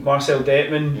 Detman. Marcel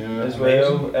Detman as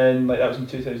well, and like that was in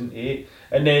 2008.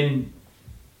 And then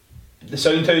the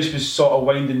Soundhouse was sort of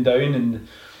winding down, and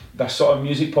their sort of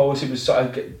music policy was sort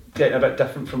of getting a bit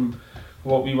different from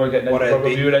what we were getting what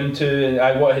we were into,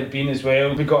 and what it had been as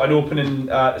well. We got an opening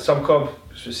at the Sub Club,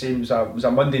 which was a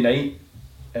Monday night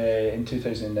in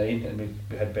 2009, and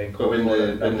we had Ben Cole. But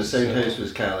when the Soundhouse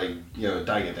was kind of like, you know,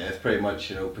 dying a death pretty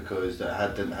much, you know, because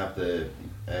it didn't have the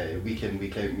week in,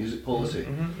 week out music policy.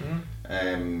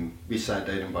 We sat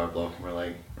down in Bar Block and we're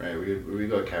like, right, we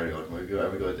got to carry on, we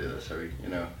got to do this, you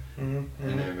know. And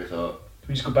then we thought,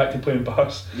 we just go back to playing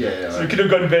bars. So it could have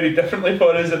gone very differently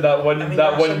for us in that one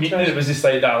meeting. It was just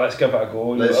like, let's give it a go.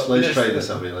 Let's try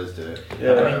this out, let's do it.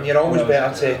 I mean, you're always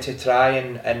better to try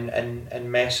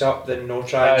and mess up than no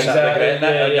try and sit regretting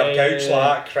it on your couch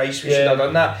like, Christ, we should have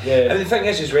done that. And the thing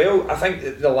is as well, I think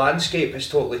that the landscape has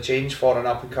totally changed for an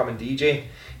up and coming DJ.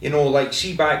 You know, like,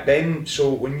 see back then,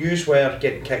 so when yous were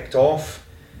getting kicked off,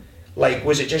 like,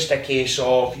 was it just a case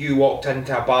of you walked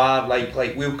into a bar, like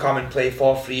we'll come and play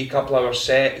for free, couple hours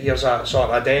set, here's a sort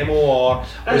of a demo, or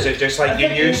was it just like you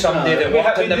knew somebody that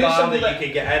worked in the bar that you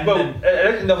could get in? Well,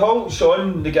 in the Halt,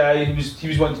 Sean, the guy, he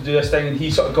was wanting to do this thing, and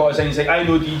he sort of got us in. He's like, I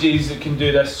know DJs that can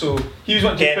do this, so he was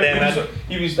wanting to.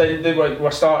 He was like, they were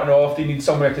starting off, they need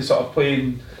somewhere to sort of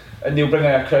play, and they'll bring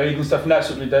in a crowd and stuff, and that's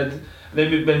what we did. And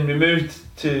then when we moved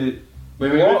to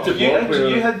When we moved to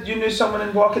Block, you knew someone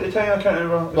in Block at the time. I can't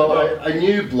remember. Well, I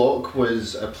knew Block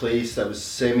was a place that was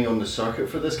semi on the circuit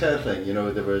for this kind of thing. You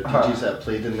know, there were DJs that had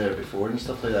played in there before and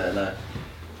stuff like that, and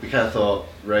we kind of thought,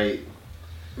 right,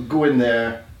 we'll go in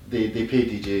there. They pay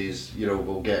DJs. You know,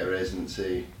 we'll get a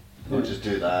residency. We'll just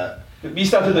do that. But we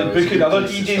started like booking other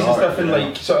DJs and stuff, and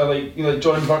like sort of like like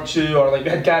John Virtue, or like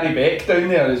we had Gary Beck down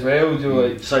there as well. You know,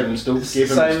 like Simon Stokes gave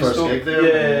him his first gig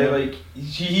there. Yeah, like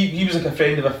he was like a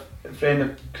friend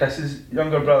of Chris's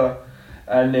younger brother,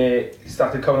 and he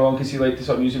started coming along because he liked the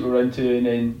sort of music we were into, and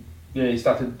then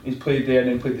he played there and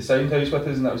then played the Soundhouse with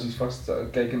us, and that was his first sort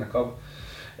of gig in the club.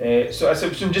 So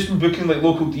we've just been booking like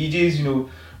local DJs, you know.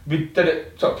 We did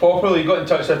it sort of properly, got in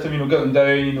touch with them, you know, got them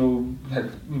down, you know,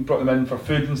 we brought them in for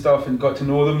food and stuff and got to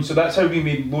know them. So that's how we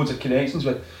made loads of connections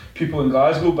with people in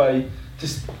Glasgow, by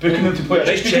just booking them to play.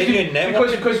 Just genuine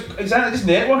networking. Because exactly, just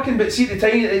networking, but see at the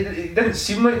time it didn't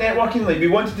seem like networking, like we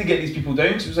wanted to get these people down,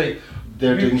 because it was like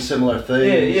they're doing similar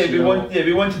things. We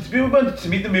wanted to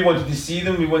meet them, we wanted to see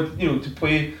them, we wanted, you know, to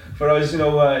play for us, you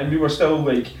know, and we were still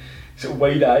like sort of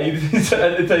wide-eyed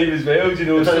at the time as well, you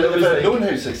know. If I'd known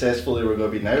how successful they were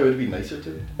going to be now, it would have been nicer to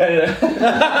them.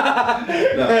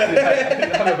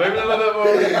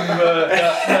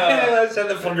 That's in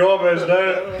the forgotten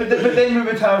now. But then we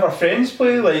would have our friends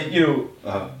play, like, you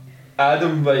know,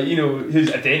 Adam, like, you know, who's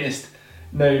a dentist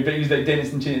now, but he was like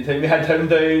dentist in Chain at the time. We had him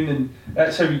down, and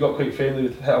that's how we got quite friendly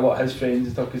with a lot of his friends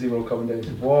and stuff, because they were all coming down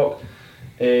to walk.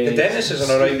 The dentist is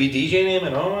an alright wee DJ name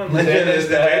and all, man. The dentist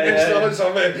or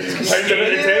something. It's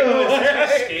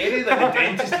scary, like the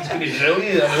dentist is going to drill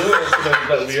you, I know.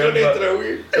 It's a bit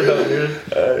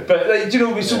weird. But like, you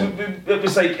know, it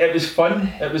was fun.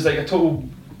 It was like a total,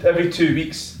 every 2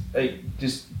 weeks, like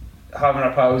just having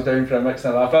our pals down for a mix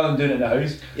and a laugh, rather than doing it in the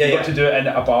house. We got to do it in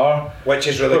a bar. Which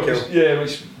is really cool.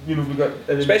 Which, you know, we got...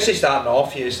 Especially starting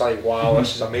off, it's like, wow,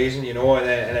 this is amazing, you know, and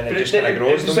then it just kind of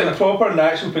grows. It was like a proper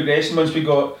natural progression once we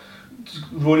got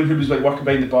Ronan, who was like working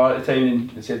behind the bar at the time, and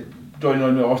they said, joining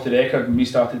on me off the record, and we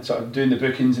started sort of doing the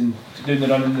bookings and doing the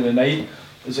running in the night.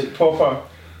 It was like proper,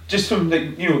 just from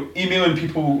like, you know, emailing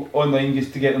people online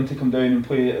just to get them to come down and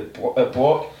play at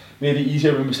Block. Made it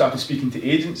easier when we started speaking to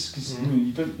agents, because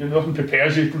you know, nothing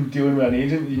prepares you from dealing with an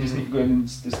agent. You just need to go in and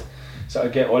just sort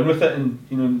of get on with it, and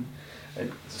you know,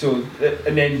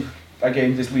 and then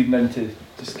again just leading into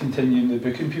just continuing the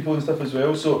booking people and stuff as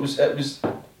well. So it was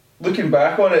looking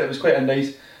back on it, it was quite a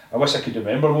nice. I wish I could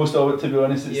remember most of it, to be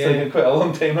honest. It's like quite a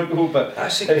long time ago, but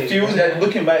it feels,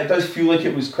 looking back, it does feel like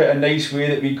it was quite a nice way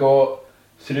that we got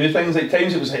through things. Like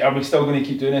times it was like, are we still going to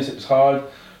keep doing this? It was hard.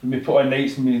 We put on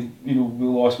nights and we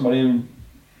lost money, and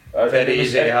very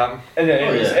easy to happen. And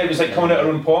it was like coming out of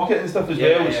our own pocket and stuff as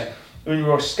well. Which, when we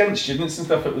were skint students and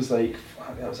stuff, it was like,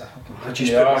 that was a fucking. I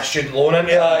just put my student loan in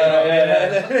you.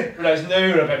 Whereas now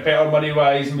we're a bit better money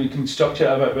wise, and we can structure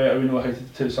it a bit better. We know how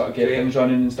to sort of get things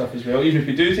running and stuff as well. Even if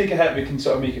we do take a hit, we can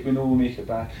sort of make it. We know we'll make it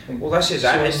back. Well, this is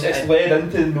so it's led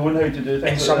into knowing how to do things.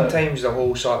 And sometimes the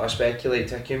whole sort of speculate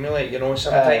to accumulate. You know,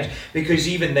 sometimes because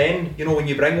even then, you know, when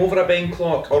you bring over a Ben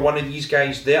Clock or one of these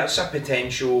guys, that's a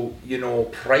potential, you know,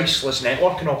 priceless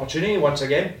networking opportunity once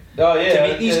again. To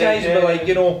meet these guys and be like,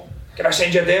 you know, can I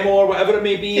send you a demo or whatever it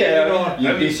may be? Yeah, you know,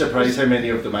 you'd be surprised how many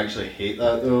of them actually hate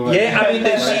that though. Yeah, I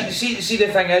mean, see the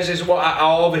thing is what I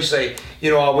obviously,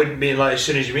 you know, I wouldn't mean like as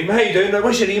soon as you meet me, how you doing?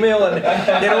 What's your email? And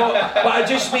you know, but I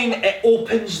just mean it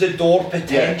opens the door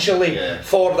potentially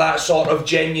for that sort of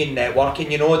genuine networking.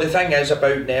 You know, the thing is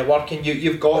about networking,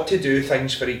 you've got to do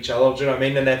things for each other. Do you know what I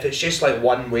mean? And if it's just like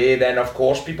one way, then of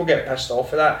course people get pissed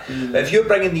off with that. But if you're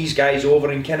bringing these guys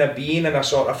over and kind of being in a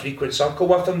sort of frequent circle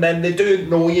with them, then they do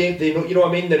know you. They know, you know what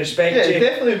I mean? They respect you. Yeah, it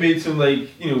definitely made some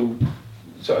like, you know,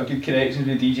 sort of good connections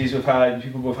with DJs we've had,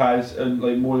 people we've had on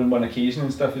like more than one occasion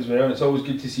and stuff as well. And it's always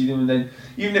good to see them. And then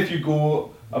even if you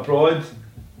go abroad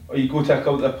or you go to a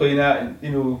club that they're playing at, and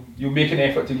you know, you'll make an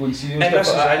effort to go and see them and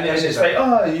stuff like that. And it's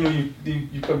like, you know,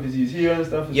 you come to see us here and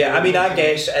stuff. Yeah, I mean, I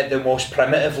guess at the most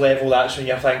primitive level, that's when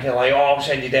you're thinking like, I'll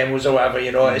send you demos or whatever.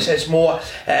 You know, it is just more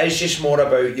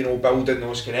about, you know, building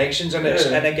those connections, and it's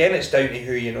and again, it's down to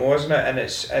who you know, isn't it?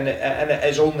 And it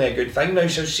is only a good thing now.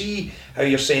 So see how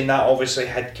you're saying that obviously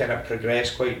had kind of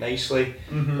progressed quite nicely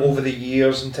over the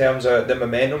years in terms of the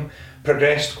momentum.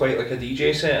 Progressed quite like a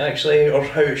DJ set actually, or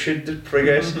how it should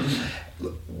progress.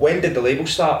 When did the label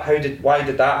start? Why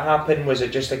did that happen? Was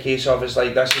it just a case of it's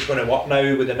like this is going to work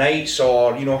now with the nights,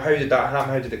 or you know, how did that happen?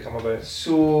 How did it come about?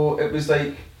 So it was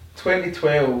like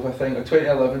 2012, I think, or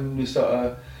 2011. We sort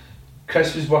of,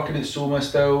 Chris was working at Soma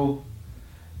still,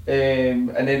 and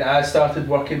then I started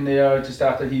working there just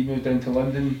after he moved down to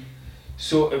London.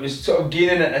 So it was sort of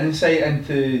gaining an insight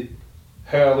into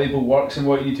how a label works and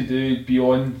what you need to do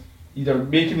beyond either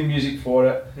making the music for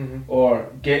it or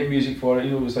getting music for it.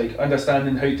 You know, it was like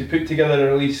understanding how to put together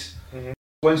a release.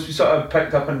 Once we sort of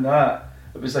picked up on that,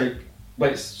 it was like,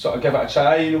 let's sort of give it a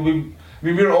try. You know,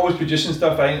 we were always producing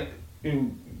stuff.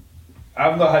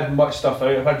 I've not had much stuff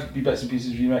out. I've had wee bits and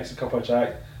pieces, remix a couple of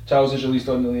tracks. Charles is released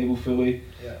on the label fully.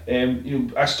 You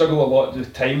know, I struggle a lot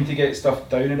with time to get stuff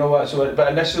down and all that. So,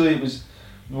 but initially it was,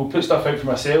 we'll put stuff out for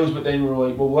ourselves, but then we were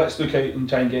like, well, let's look out and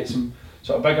try and get some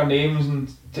sort of bigger names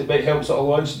and to help sort of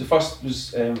launch. The first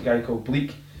was a guy called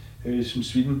Bleak, who's from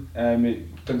Sweden.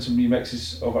 We've done some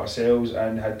remixes of ourselves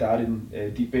and had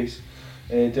Darren Deep Bass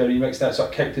do a remix. That sort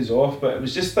of kicked us off, but it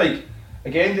was just like,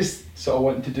 again, just sort of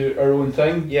wanting to do our own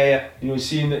thing. You know,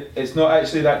 seeing that it's not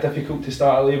actually that difficult to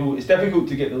start a label. It's difficult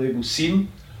to get the label seen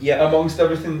amongst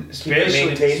everything,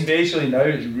 especially now.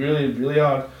 It's really, really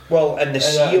hard. Well, and the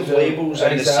sea of labels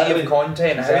and the sea of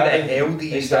content, how the hell do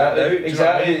you stand out?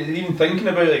 Exactly. Even thinking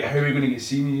about like how we're going to get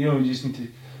seen, you know, you just need to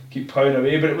keep plowing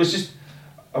away. But it was just,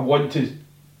 I want to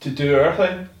do our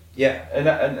thing. And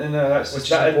that's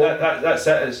that's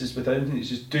it. It's just within. It's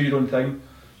just do your own thing.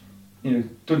 You know,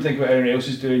 don't think about what everyone else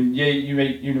is doing. You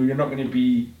might, you know, you're not going to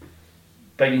be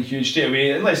big and huge straight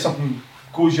away unless something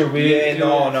goes your way.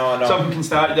 No. Something can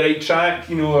start at the right track,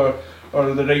 you know,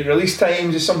 or the right release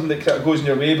times is something that kind of goes in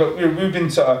your way. But we've been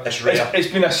sort of, it's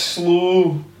been a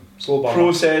slow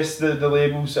process, the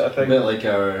label sort of thing. A bit like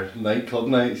our nightclub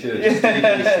nights here. Just take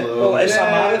it slow. Well, it's a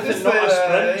marathon, not a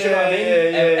sprint. Do you know what I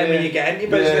mean? And when you get into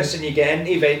business and you get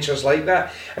into ventures like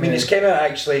that, I mean, it's kind of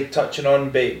actually touching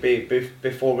on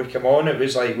before we come on. It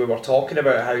was like we were talking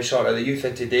about how sort of the youth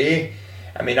of today.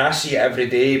 I mean, I see it every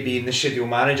day being the studio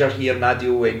manager here, and I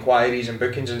deal with inquiries and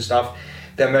bookings and stuff.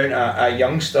 The amount of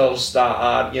youngsters that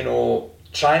are, you know,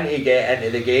 trying to get into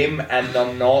the game and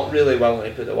they're not really willing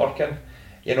to put the work in.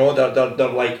 You know, they're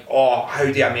like, oh,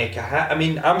 how do I make a hit? I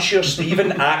mean, I'm sure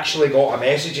Stephen actually got a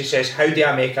message that says, how do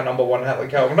I make a number one hit like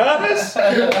Calvin Harris?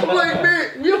 I'm like,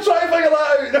 mate, we're trying to figure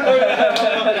that out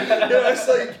now. You know, it's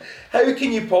like, how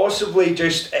can you possibly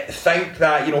just think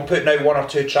that, you know, putting out one or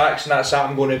two tracks and that's it,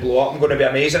 I'm going to blow up, I'm going to be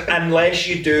amazing, unless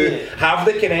you do have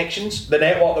the connections, the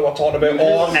network that we're talking about,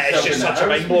 or it's just such a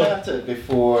mind blow.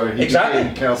 Before he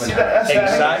exactly. Calvin Harris.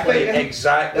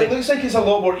 Exactly. It looks like it's a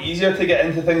lot more easier to get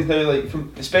into things now, like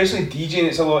from especially DJing,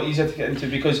 it's a lot easier to get into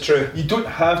because you don't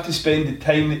have to spend the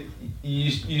time that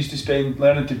you used to spend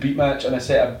learning to beat match on a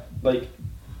set of like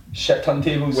shit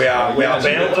turntables. We are belt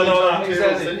and all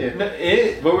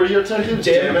that. What were your turntables?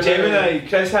 Gemini.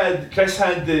 Chris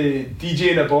had the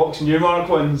DJ in a box Newmark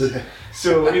ones.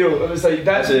 So, you know, it was like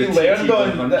that's what you learned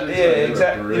on.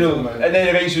 Exactly. You know, and then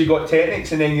eventually we got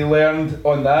Technics, and then you learned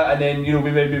on that, and then, you know,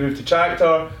 we maybe moved to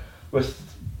Tractor with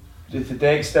the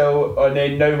deck still, and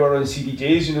then now we're on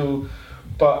CDJs, you know.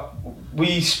 But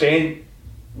we spent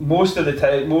most of the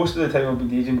time I've been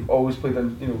DJing, always played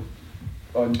on, you know,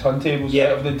 on turntables.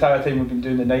 The entire time we've been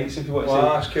doing the nights, if you want to say.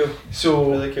 That's cool.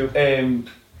 So really cool.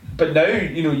 But now,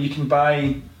 you know, you can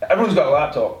buy. Everyone's got a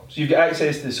laptop, so you've got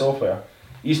access to the software.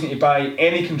 You just need to buy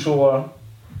any controller,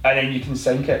 and then you can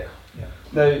sync it.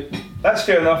 Now, that's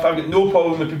fair enough. I've got no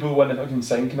problem with people who want to fucking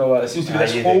sync and all that. There seems to be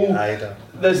this whole.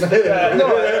 There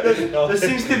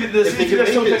seems to be this. If they can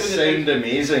make it sound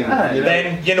amazing,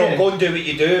 then you know, go and do what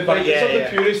you do. But some of the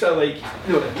purists are like,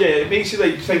 you know, it makes you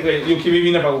like think like, okay, maybe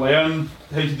you never learn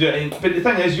how to do it. But the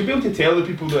thing is, you'll be able to tell the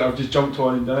people that have just jumped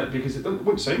on and done it because it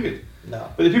won't sound good. No.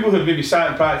 But the people who have maybe sat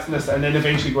and practicing this and then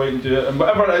eventually go out and do it, and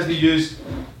whatever it is they use,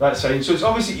 that's fine. So it's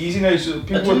obviously easy now. So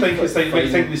people will think it's like might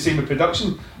think the same with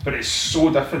production, but it's so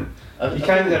different. You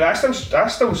can't. I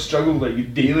still struggle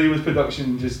like daily with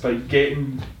production, just like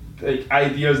getting like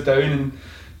ideas down and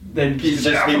then he's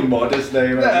just being modest now.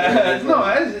 No,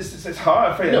 it's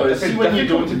hard. See when you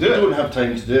don't have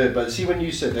time to do it, but see when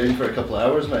you sit down for a couple of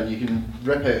hours, man, you can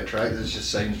rip out a track that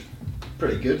just sounds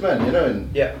pretty good, man. You know.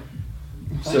 And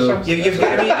so you've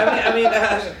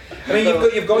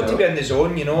got to be in the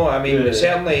zone, you know. I mean,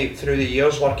 certainly through the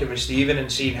years working with Stephen and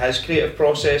seeing his creative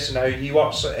process and how he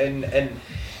works, and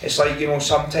it's like, you know,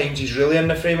 sometimes he's really in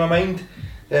the frame of mind.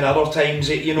 Then other times,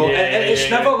 it's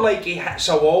never like he hits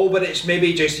a wall, but it's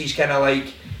maybe just he's kind of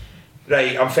like,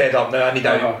 right, I'm fed up now, I need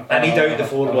out. I need out the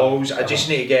four walls, I just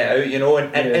need to get out, you know.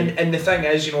 And the thing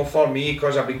is, you know, for me,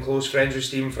 because I've been close friends with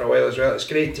Stephen for a while as well, it's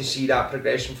great to see that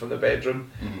progression from the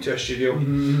bedroom to a studio.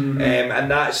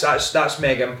 And that's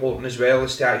mega important as well,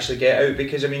 is to actually get out,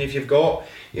 because I mean, if you've got,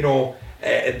 you know,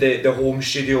 the home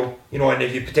studio, you know, and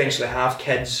if you potentially have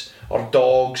kids or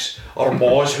dogs, or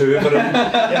moths hoovering, you know,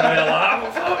 you're like,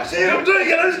 oh, fuck's sake, I'm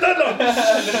drinking this dinner.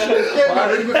 Get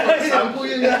my room before I sample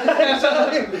you.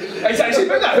 It's actually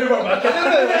put that hoover back in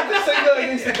there, the signal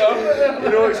against the car. You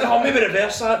know, it's, oh, maybe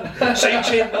reverse that, side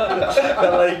chain that.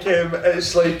 But like,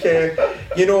 it's like,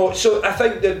 you know, so I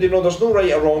think that, you know, there's no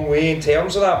right or wrong way in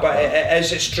terms of that, but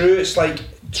it's true, it's like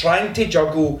trying to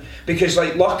juggle, because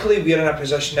like luckily we're in a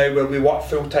position now where we work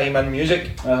full time in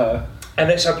music. And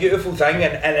it's a beautiful thing,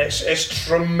 and it's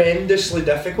tremendously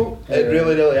difficult. It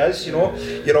really is, you know.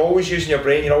 You're always using your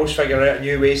brain, you're always figuring out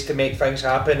new ways to make things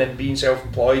happen, and being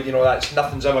self-employed, you know,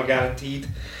 nothing's ever guaranteed.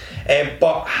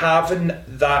 But having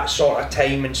that sort of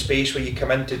time and space where you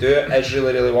come in to do it is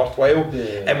really worthwhile.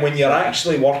 And when you're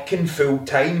actually working full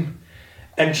time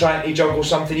and trying to juggle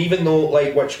something, even though,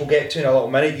 like, which we'll get to in a little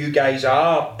minute, you guys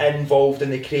are involved in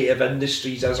the creative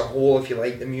industries as a whole, if you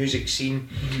like, the music scene.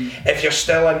 If you're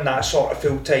still in that sort of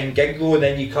full-time gig though, and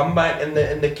then you come back and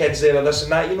the kids there are this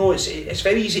and that, you know, it's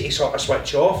very easy to sort of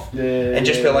switch off and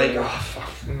just be like, oh, fuck,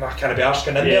 I can't be arsed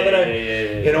going in there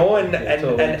now, you know, and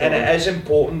it is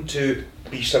important to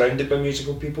be surrounded by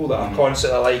musical people that are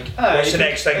constantly like, what's the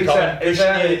next thing coming?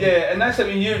 Yeah, and that's, I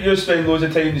mean, you're spending loads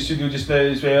of time in the studio just now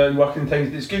as well and working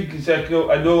things. It's good because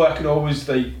I know I can always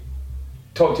like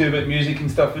talk to you about music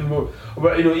and stuff, and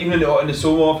we're you know, even in the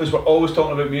solo office, we're always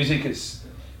talking about music. It's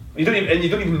you don't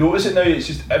even notice it now. It's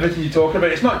just everything you're talking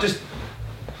about. It's not just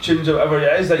tunes or whatever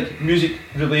it is, like music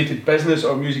related business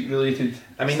or music related.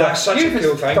 I mean, that's such a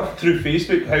cool thing. Stuff through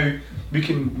Facebook, how we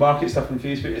can market stuff on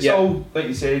Facebook. It's all, like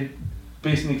you said,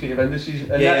 based in the creative industries,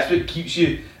 and that's what keeps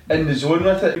you in the zone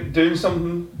with it, doing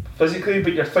something physically,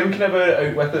 but you're thinking about it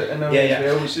out with it in a way as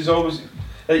well, which is always,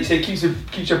 like you say, keeps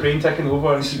your brain ticking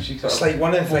over and keeps you sort of. It's like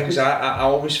one of the things I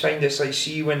always find, it's like,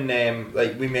 see when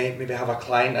like we may maybe have a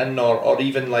client in, or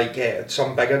even like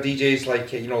some bigger DJs,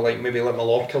 like you know, like maybe like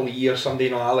Mallorca Lee or somebody,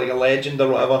 you know, like a legend or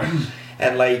whatever,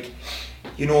 and like,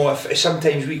 you know, if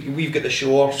sometimes we've got the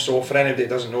show off, so for anybody that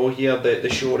doesn't know here, the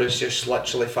show is just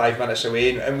literally 5 minutes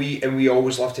away, and we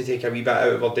always love to take a wee bit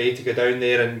out of our day to go down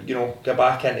there and, you know, get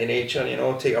back into nature, you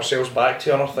know, take ourselves back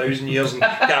 200,000 years and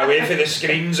get away from the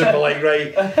screens and be like,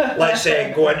 right, let's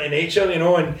go into nature, you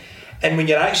know, and when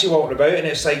you're actually walking about, and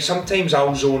it's like sometimes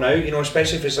I'll zone out, you know,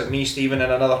 especially if it's like me, Stephen,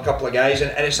 and another couple of guys,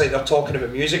 and it's like they're talking about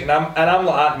music, and I'm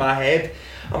like, at my head,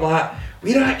 I'm like,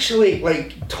 we're actually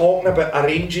like talking about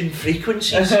arranging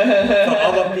frequencies for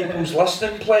other people's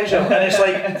listening pleasure, and it's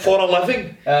like for a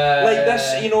living, like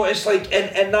this, you know, it's like,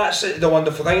 and that's the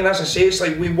wonderful thing, and as I say, it's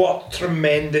like we work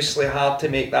tremendously hard to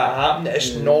make that happen.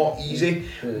 It's not easy,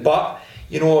 but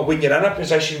you know, when you're in a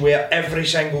position where every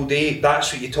single day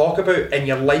that's what you talk about and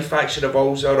your life actually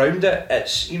revolves around it,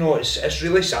 it's, you know, it's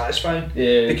really satisfying,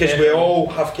 because we all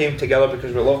have came together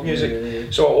because we love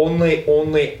music, so it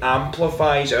only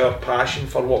amplifies our passion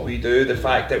for what we do, the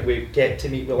fact that we get to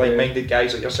meet with like-minded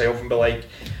guys like yourself and be like,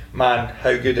 man,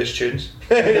 how good is tunes?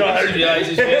 You know,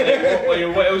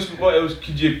 what else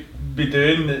could you be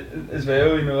doing as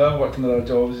well? You know, I've worked in other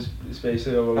jobs,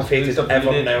 especially. I've hated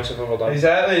everything else I've ever done.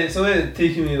 Exactly, it's only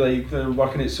taking me like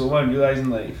working at Soma and realising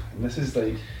like, this is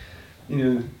like, you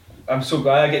know, I'm so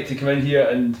glad I get to come in here,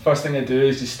 and first thing I do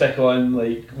is just stick on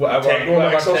like whatever techno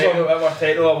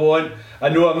I want. I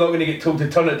know I'm not going to get told to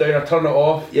turn it down or turn it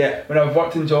off. When I've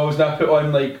worked in jobs and I put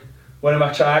on like one of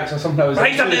my tracks or something, I was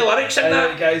right, are the lyrics in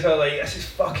that? And the guys are like, this is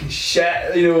fucking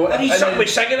shit, you know. And he's somebody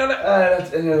singing in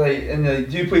it. And they're like,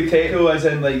 do you play techno as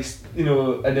in like, you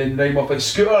know, and then rhyme off like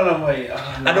Scooter, and I'm like,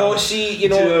 oh, no. I know, see, you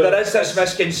know, there is this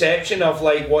misconception of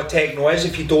like what techno is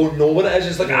if you don't know what it is.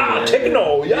 It's like,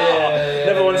 techno, and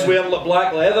everyone's wearing like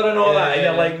black leather and all that, and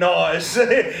you're like, no, it's I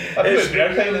think it's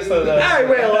beer kind of stuff.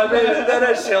 Well, I mean,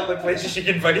 there is certainly places you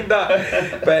can find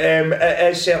that, but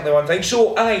it is certainly one thing.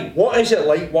 So, what is it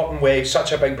like working with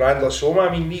such a big brand like Soma?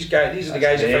 I mean, these are the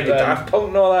guys that founded Daft Punk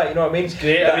and all that, you know what I mean? It's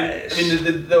great. I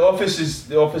mean, the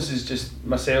office is just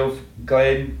myself,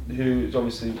 Glenn, who is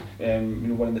obviously you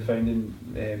know, one of the founding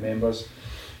members,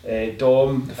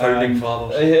 Dom, the founding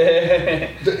fathers,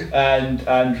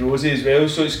 and Rosie as well.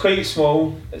 So it's quite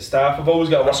small staff. I've always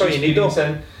got a work experience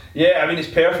in. Yeah, I mean, it's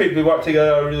perfect. We work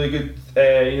together really good.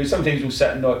 You know, sometimes we'll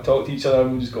sit and not talk to each other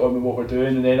and we'll just go on with what we're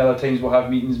doing, and then other times we'll have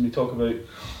meetings and we talk about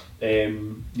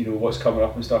you know, what's coming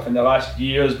up and stuff. And the last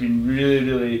year has been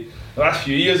the last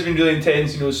few years have been really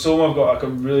intense. You know, Soma have got like a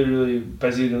really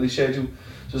busy release schedule.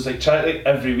 So it's like track like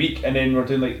every week, and then we're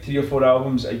doing like 3 or 4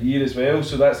 albums a year as well.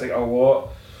 So that's like a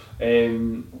lot.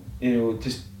 You know,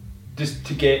 just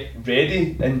to get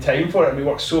ready in time for it. And we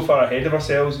work so far ahead of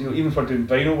ourselves. You know, even for doing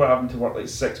vinyl, we're having to work like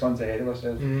 6 months ahead of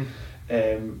ourselves.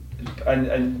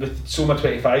 And with Soma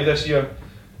 25 this year,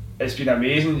 it's been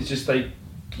amazing. It's just like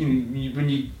when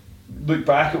you look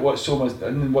back at what Soma's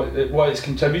done and what it's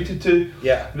contributed to.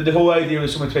 Yeah. But the whole idea of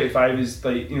Soma 25 is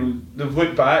like, they've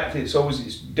looked back. It's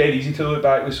dead easy to look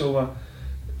back with Soma,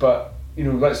 but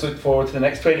let's look forward to the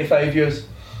next 25 years.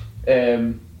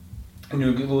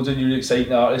 Get loads of new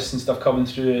exciting artists and stuff coming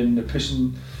through, and they're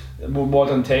pushing more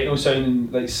modern techno sound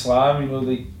and like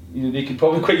slam. They could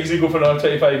probably quite easily go for another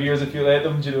 25 years if you let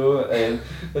them.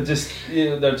 They're just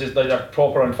they're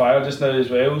proper on fire just now as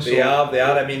well. So, they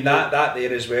are. I mean that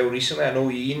there as well. Recently, I know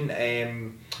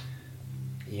Ian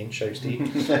shouts to Ian,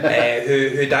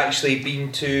 who'd actually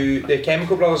been to the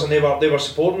Chemical Brothers, and they were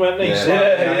supporting, weren't they? Yeah. So,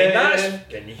 I mean that's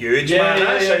fucking huge, man.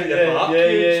 That's out the park,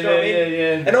 huge. You know what I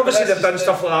mean? And obviously they've done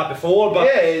stuff like that before, but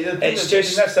it's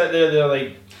just that's it. They're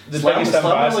like the biggest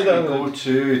ambassador. Like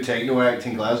go-to techno act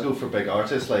in Glasgow for big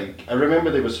artists. Like I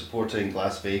remember they were supporting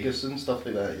Las Vegas and stuff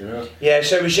like that. Yeah,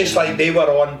 so it was just like they were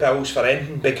on bills for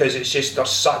anything because it's just they're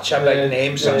such a big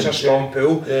name, such a strong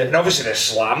pull, and obviously the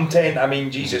Slam tent. I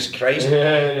mean, Jesus Christ,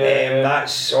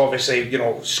 that's obviously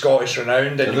Scottish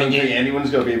renowned. And I don't think anyone's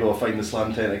going to be able to find the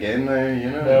Slam tent again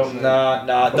now.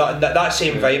 That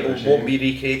same vibe won't be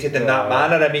recreated in that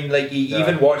manner. I mean, like you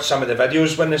even watch some of the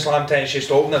videos when the Slam tent's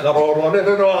just open and they're all running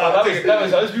and all. That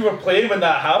was us. We were playing when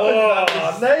that happened.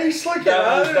 Oh, nice! Look at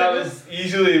that. That was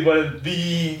easily one of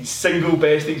the single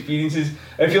best experiences.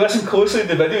 And if you listen closely to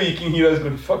the video, you can hear us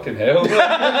going, "Fucking hell!"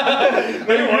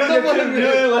 When you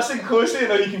really listen closely,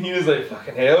 and all you can hear is like,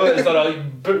 "Fucking hell!" It's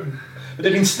like, but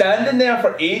they've been standing there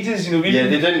for ages. They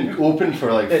didn't open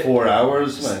for like 4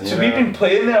 hours, man. So we've been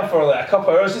playing there for like a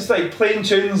couple of hours, just like playing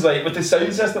tunes, like with the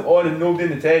sound system on and nobody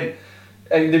in the tent.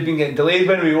 And they've been getting delayed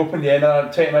when we opened the end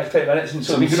 20 minutes, and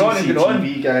so we've gone on and gone on.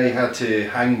 CCTV guy had to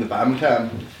hang the BAM cam.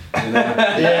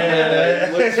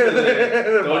 Looks for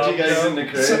the dodgy guys in the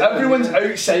crowd. So everyone's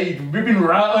outside. We've been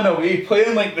rattling away,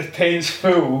 playing like the tent's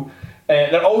full.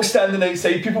 They're all standing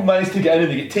outside. People manage to get in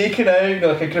and they get taken out,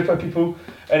 like a group of people.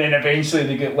 And then eventually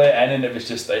they get let in, and it was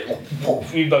just like,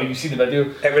 you see the video.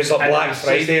 It was like Black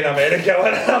Friday in America.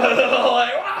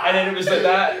 And then it was like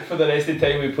that for the rest of the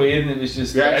time we played, and it was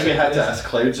just. We actually had to ask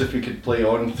Clouds if we could play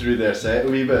on through their set a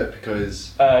wee bit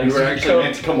because we were actually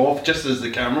meant to come off just as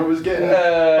the camera was getting.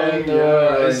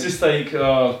 It's just like,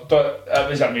 but it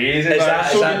was amazing.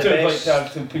 It's so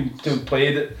good to have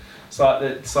played it.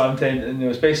 That Slam tent, and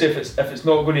especially if it's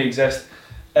not going to exist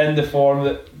in the form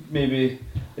that maybe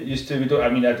it used to. I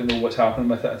don't know what's happening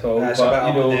with it at all. But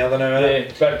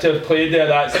but to have played there,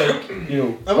 that's like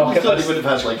I would have thought they would have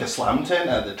had like a Slam tent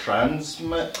at the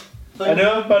Transmit thing. I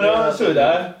know, that's what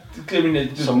that.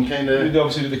 Some kind of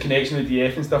obviously with the connection with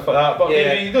DF and stuff like that, but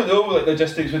maybe you don't know, like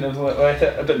logistics wouldn't have let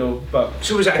it. I don't know, but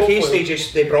so was it a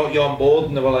case they brought you on board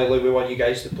and they were like, we want you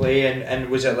guys to play, and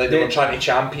was it like they were trying to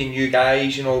champion you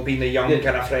guys, being the young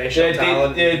kind of fresh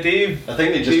talent? Dave. I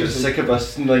think they just got sick of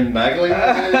us like maggling. When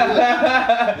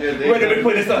are we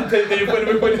playing this Slam tent, Dave? When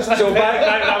are we playing this Slam tent? So back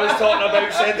when I was talking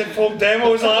about sending folk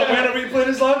demos, like, when are we playing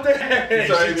this Slam tent?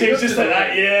 Sorry, Dave's just like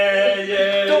that.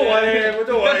 Yeah.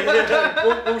 Don't worry.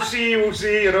 We'll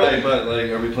see, Right, but like,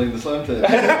 are we playing the Slam tent?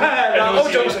 All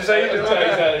jokes aside,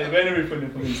 exactly. When are we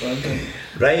playing the Slam tent?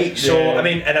 Right, so I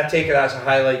mean, and I take it that's a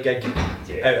highlight gig.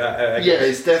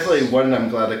 It's definitely one I'm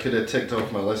glad I could have ticked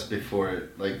off my list before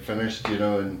it finished,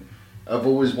 and I've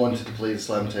always wanted to play the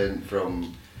Slam tent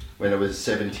from when I was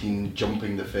 17,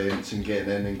 jumping the fence and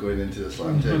getting in and going into the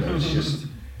Slam tent. It was just,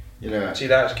 See,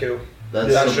 that's cool.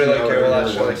 That's really cool.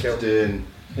 That's really cool. To do.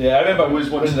 Yeah, I remember. I've always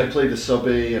wanted to play the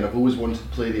Subway, and I've always wanted to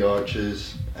play the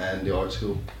Arches and the Art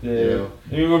School. Yeah.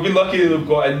 We've been lucky that we've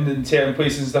got in certain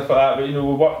places and stuff like that,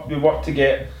 but we work to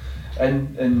get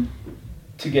and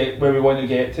to get where we want to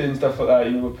get to and stuff like that.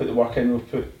 We put the work in,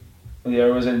 we've put the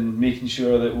hours in, making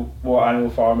sure that what Animal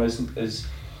Farm is an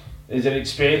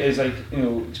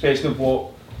expression of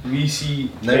what we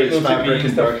see. Now it's Fabric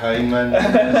and Durkheim, man.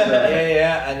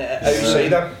 And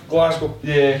outsider Glasgow.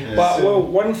 Yeah. But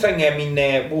one thing, I mean,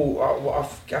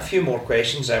 a few more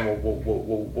questions, then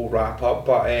we'll wrap up.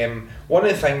 But one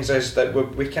of the things is that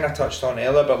we kind of touched on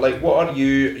earlier. But like, what are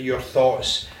your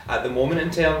thoughts at the moment in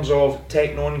terms of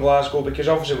techno in Glasgow? Because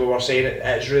obviously we were saying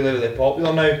it's really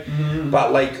popular now. Mm-hmm.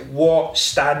 But like, what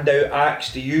standout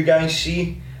acts do you guys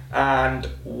see? And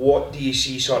what do you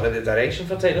see sort of the direction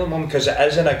for techno at the moment? Because it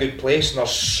is in a good place and there's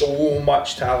so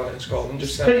much talent in Scotland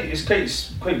just now. It's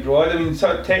quite broad. I mean,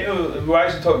 techno, we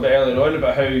actually talked about earlier on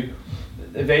about how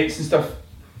events and stuff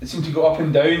seem to go up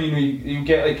and down. You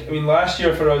get last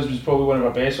year for us was probably one of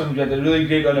our best ones. We had a really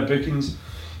great run of bookings.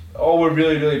 All were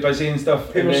really, really busy and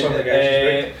stuff. Who were some of the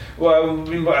guys?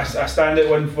 A standout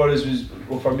one for us was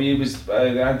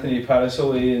the Anthony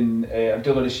Parasoli and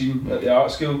Abdullah Rashim at the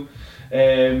art school.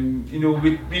 You know,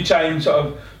 we try and sort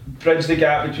of bridge the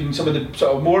gap between some of the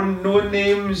sort of more known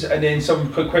names and then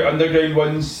some quite underground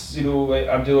ones. You know, like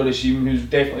Abdul Rashim, who's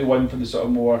definitely one for the sort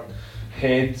of more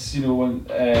heads. You know,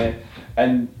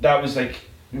 and that was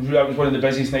one of the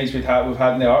busiest nights we've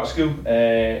had in the art school,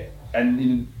 and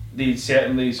you know, they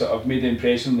certainly sort of made an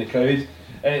impression on the crowd.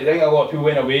 And I think a lot of people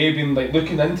went away being like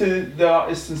looking into the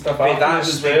artists and stuff. That's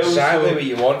as well, exactly what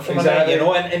you want from exactly, it, you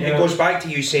know. And it goes back to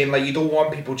you saying like you don't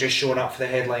want people just showing up for the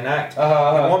headline act. You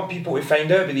want people to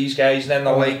find out about these guys, and then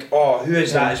they're like, oh, who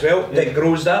is that as well? That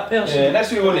grows that person. Yeah, and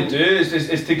that's what we want to do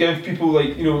is to give people,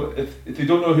 like, you know, if they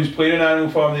don't know who's playing in Animal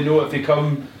Farm, they know if they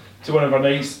come to one of our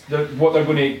nights, what they're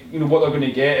going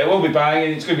to get. It will be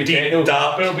banging. It's going to be techno,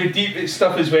 but it'll be deep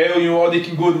stuff as well. You know, or they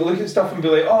can go and look at stuff and be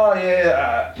like, oh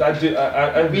yeah,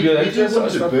 we do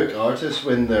want to book artists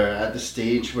when they're at the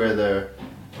stage where they're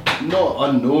not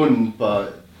unknown,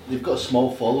 but they've got a small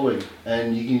following,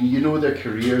 and you know their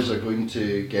careers are going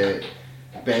to get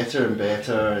better and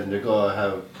better, and they're going to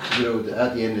have, you know,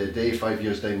 at the end of the day, 5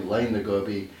 years down the line, they're going to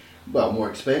be, well, more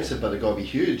expensive, but they've got to be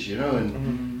huge, you know,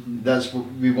 and that's what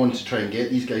we want to try and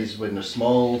get these guys when they're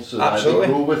small, so that they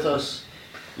grow with us,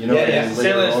 you know. Yeah.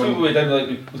 Certainly, that's what we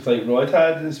did with like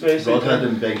Rodhad, especially. Rodhad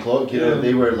and Ben Clock, you know,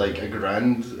 they were like a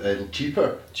grand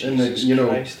cheaper, Jesus you know,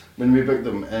 Christ. when we booked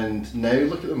them, and now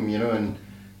look at them, you know, and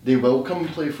they will come and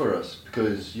play for us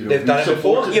because, you know, they've done it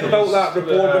before. You've built that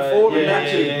rapport before, and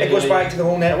it goes back to the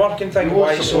whole networking thing. We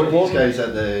want to support these guys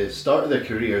at the start of their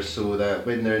career so that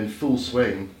when they're in full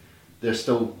swing, they're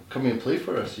still coming and play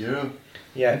for us, you know.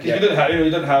 Yeah, because you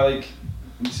don't have like,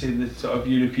 say, the sort of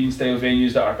European style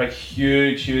venues that are big,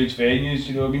 huge venues.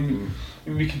 You know, I mean,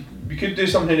 we could do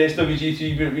something in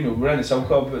SWG3, but you know, we're in the Silk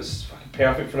Club. It's fucking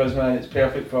perfect for us, man. It's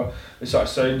perfect for the sort of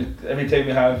sound. Every time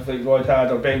we have like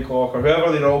Rodhad or Ben Clock or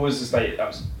whoever, they're always just like, that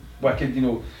was wicked. You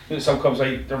know, the Silk Club's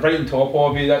like, they're right on top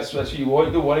of you. That's what you want.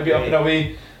 You don't want to be up and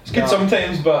away. It's good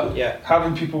sometimes, but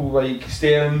having people like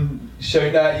staring,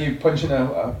 shouting at you, punching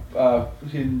a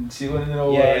ceiling and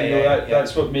all that,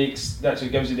 that's what gives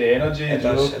you the energy. It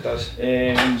does.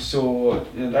 So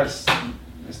you know, it's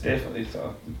definitely sort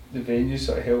of the venues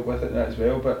sort of help with it and that as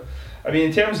well. But I mean,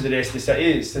 in terms of the rest of the city,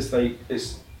 it's just like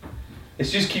it's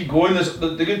just keep going. There's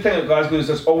the good thing at Glasgow is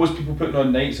there's always people putting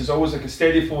on nights. There's always like a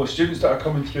steady flow of students that are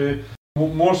coming through.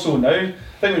 More so now. I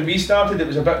think when we started, it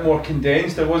was a bit more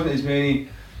condensed. There wasn't as many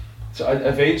sort of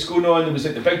events going on. There was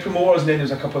like the big promoters, and then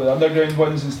there's a couple of the underground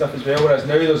ones and stuff as well. Whereas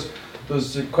now there's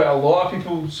quite a lot of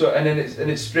people. So and then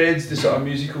it spreads the sort of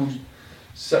musical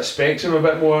sort of spectrum a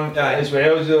bit more as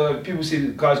well. So people say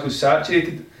that Glasgow's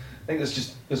saturated. I think there's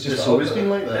just it's always been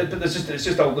like that. But there's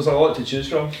a lot to choose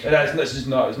from, and it's just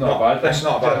not a bad thing. It's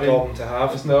not a bad problem to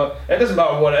have. It's not. It doesn't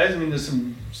matter what it is. I mean, there's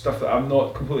some stuff that I'm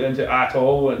not completely into at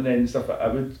all, and then stuff that I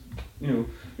would, you know,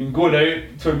 I mean, going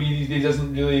out for me these days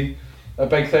isn't really a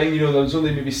big thing. You know, there's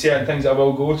only maybe certain things I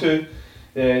will go to.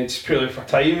 It's purely for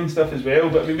time and stuff as well.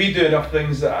 But I mean, we do enough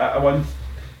things that I want,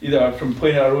 either from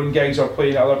playing our own gigs or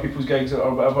playing other people's gigs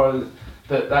or whatever.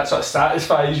 That sort of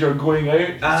satisfies your going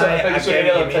out. So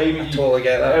every other time totally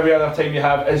get that. Every other time you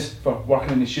have is for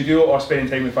working in the studio or spending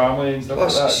time with family and stuff like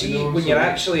that. See, you know, when you're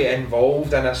actually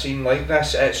involved in a scene like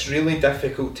this, it's really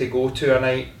difficult to go to a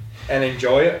night and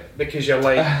enjoy it because you're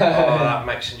like, oh, that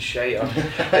mixing shite. Sometimes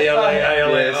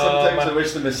I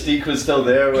wish the mystique was still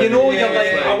there. You know, you're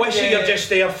like, I wish you're just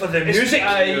there for the music.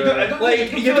 You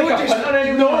don't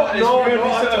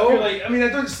I mean, I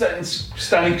don't sit and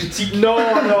stand and critique. No,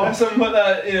 something like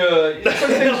that. You know,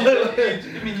 sometimes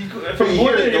I mean,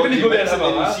 you're going to go there and have a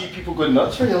laugh. You see people going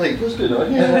nuts when you're like, what's going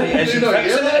on here? Is he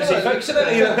fixing it?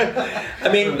 I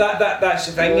mean, that's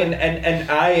the thing, and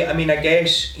I mean, I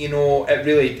guess, you know,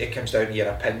 it comes down to your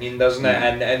opinion, doesn't it?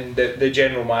 And the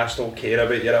general mass don't care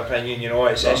about your opinion. You know,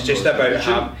 it's just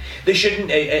about they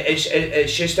shouldn't.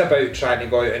 It's just about trying to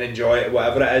go out and enjoy it,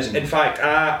 whatever it is. In fact,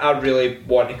 I really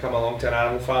want to come along to an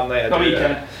Animal Farm night. You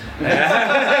can.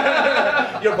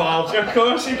 You're bald. Of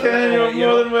course you can. You're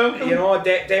more than welcome. You know,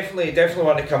 definitely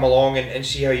want to come along and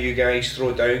see how you guys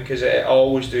throw down, because I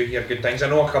always do hear good things. I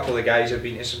know a couple of the guys have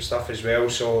been to some stuff as well,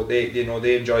 so they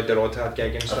enjoyed the Rodhad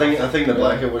gig and stuff. I think the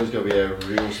Blackout one's going to be a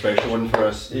real special one for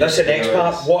us. That's the next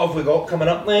part. What have we got coming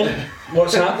up then?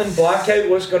 What's happening? Blackout,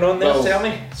 what's going on there? Tell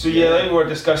me. So like we're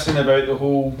discussing about the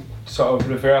whole sort of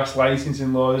reverse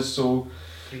licensing laws. So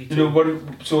you know, we're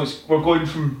going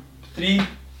from 4 in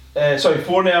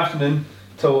the afternoon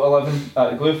till 11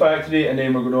 at the Glue Factory, and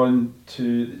then we're going on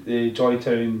to the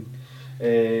Joytown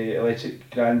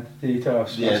Electric Grand Theatre.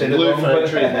 The Glue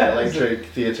Factory and the Electric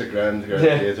Theatre Grand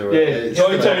Theatre. Yeah,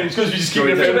 Joytown. It's because we just keep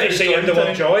referring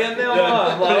to Joy in there.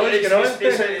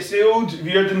 It's the old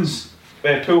Reardon's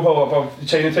pool hall above the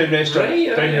Chinatown restaurant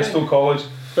down near Stowe College.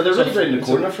 But they're right around the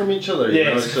corner from each other.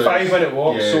 Yeah, it's a 5-minute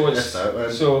walk. Yeah, so it's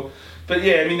But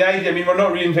yeah, I mean, we're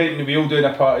not reinventing the wheel doing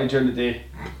a party during the day,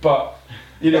 but.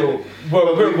 You know,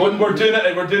 we're doing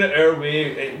it our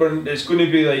way. It's going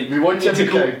to be like we want you to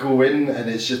kind of go in and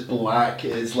it's just black.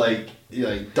 It's like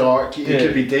dark. It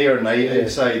could be day or night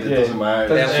outside. It doesn't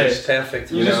matter. It's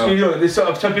perfect. You know, the sort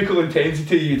of typical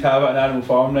intensity you'd have at an Animal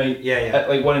Farm night. At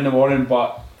like 1 a.m,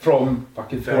 but from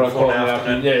fucking 4 o'clock in the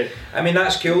afternoon. Yeah, I mean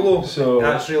that's cool though. So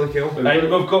that's really cool.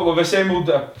 And we've assembled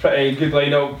a pretty good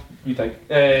lineup. You think?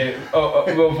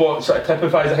 Of what sort of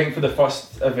typifies, I think, for the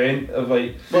first event of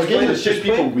like. Well, again, it's just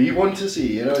people we want to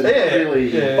see, you know.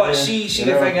 But see,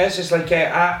 the thing is, it's like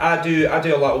I do a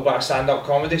little bit of stand-up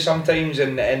comedy sometimes,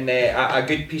 and a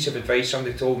good piece of advice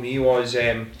somebody told me was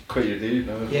quit your day,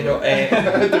 no. You know,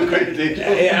 don't quit your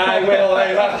day. I will.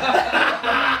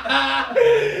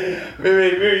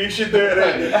 Maybe you should do it.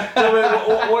 Right?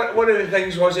 No, one of the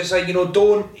things was it's like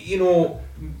don't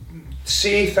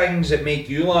say things that make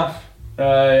you laugh.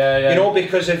 You know,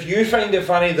 because if you find it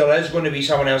funny, there is going to be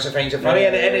someone else that finds it funny,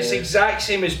 and it's the exact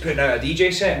same as putting out a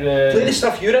DJ set. Play the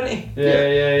stuff you're into.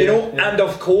 You know, and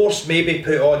of course, maybe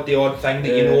put on the odd thing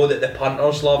that you know that the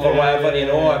punters love or whatever. You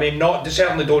know, I mean,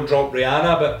 certainly don't drop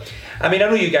Rihanna, but. I mean, I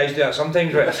know you guys do that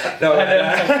sometimes, right? No,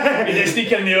 you just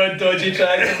sneak in the odd dodgy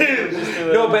track.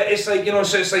 No, but it's like,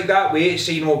 so it's like that way.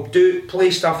 So,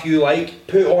 play stuff you like,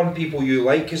 put on people you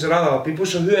like, because there are other people.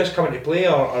 So who is coming to play,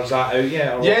 or is that out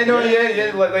yet?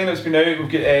 Lineup's been out. We've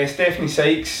got Stephanie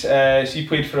Sykes. She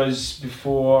played for us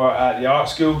before at the art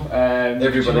school.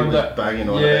 Everybody was banging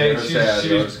on about her.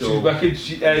 She was wicked.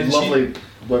 Lovely.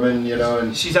 Women, you know,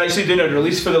 and she's actually doing a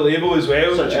release for the label as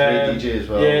well. Such a great DJ as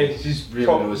well. Yeah, she's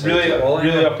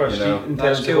really up her street in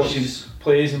terms of what she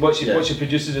plays and what she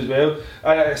produces as well.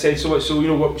 And like I said, so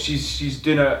what she's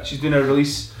doing a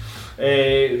release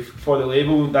for the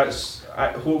label that's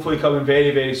hopefully coming very,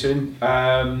 very soon.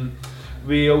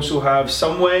 We also have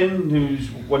Someone, who's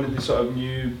one of the sort of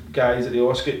new guys at the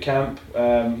Oscar camp.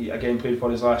 He again played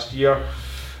for us last year.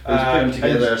 He's putting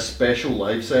together a special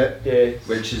live set,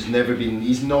 which has never been.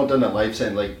 He's not done a live set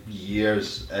in like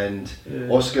years, and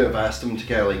Oscar have asked him to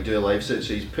kind of like do a live set,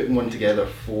 so he's putting one together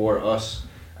for us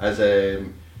as a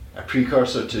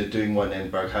precursor to doing one in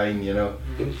Berghain, you know.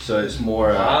 So it's more.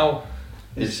 Wow.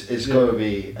 It's got to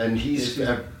be, and he's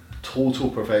a total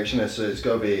perfectionist, so it's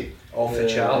got to be. Off the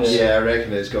charts. Yeah, I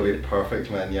reckon it's got to be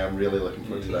perfect, man. Yeah, I'm really looking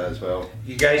forward to that as well.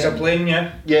 You guys are playing,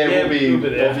 yeah? Yeah, we'll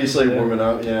be obviously warming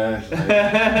up, yeah.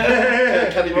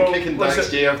 Can't even kicking Dax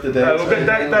J off the deck. We've got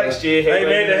Dax J. Hey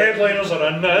mate, the headliners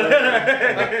are in now.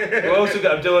 We've also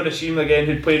got Abdullah Rashim again,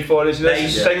 who played for us.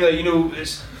 This is the thing that,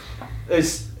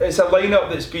 it's a lineup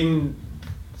that's been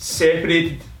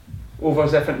separated over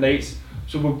different nights.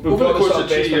 So we've over the course of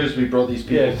 2 years we brought these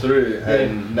people through,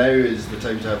 and now is the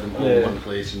time to have them all in one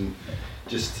place and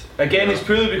just. Again, it's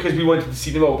purely because we wanted to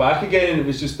see them all back again, and it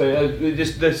was just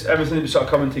this everything was sort of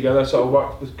coming together, sort of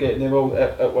work with getting them all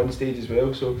at one stage as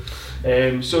well. So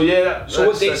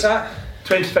what date's that?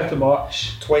 25th of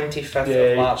March.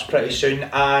 25th of March, pretty soon.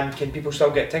 And can people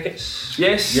still get tickets?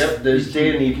 Yes. Yep, there's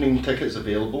day and evening tickets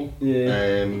available.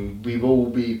 Yeah. We will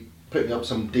be putting up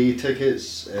some day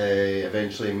tickets,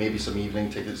 eventually maybe some evening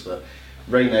tickets, but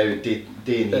right now day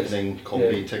and evening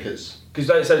combi tickets. Because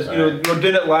that says, we're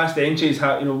doing it last entry is we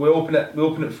open at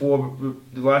 4,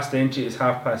 the last entry is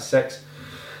 6:30.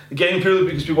 Again, purely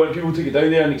because we want people to get down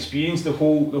there and experience the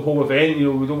whole event. We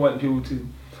don't want people to,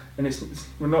 and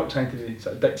we're not trying to be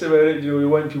sort of dicks about it. We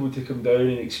want people to come down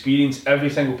and experience every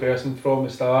single person from the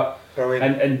start,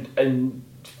 and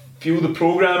feel the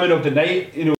programming of the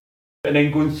night. And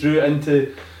then going through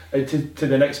into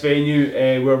the next venue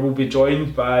where we'll be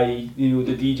joined by the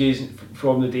DJs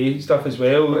from the day stuff as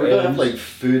well. We're gonna have like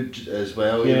food as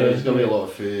well. There's gonna be a lot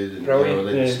of food and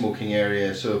the smoking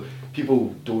area, so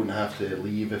people don't have to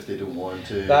leave if they don't want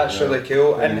to. That's really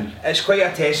cool, and it's quite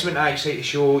a testament actually to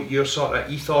show your sort of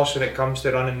ethos when it comes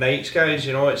to running nights, guys.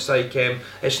 It's like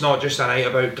it's not just a night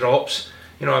about drops.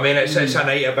 You know what I mean? It's a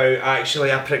night about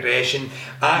actually a progression,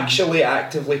 actually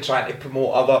actively trying to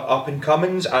promote other up and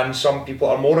comings, and some people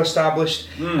are more established.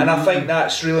 And I think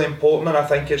that's really important, and I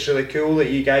think it's really cool that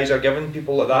you guys are giving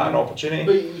people like that an opportunity.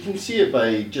 But you can see it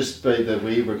by the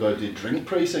way we're going to do drink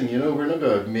pricing. We're not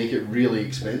going to make it really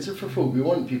expensive for folk. We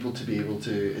want people to be able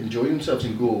to enjoy themselves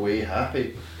and go away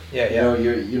happy. Yeah.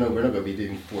 We're not going to be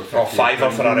doing $4.50.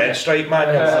 $5 for a red stripe, man.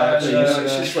 It's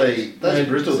just like that's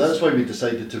brutal. That's why we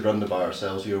decided to run the bar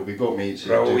ourselves. We've got mates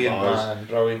who do bars.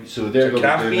 Brilliant. So they're going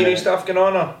craft to do beery stuff going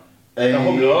on, or? I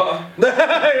hope not.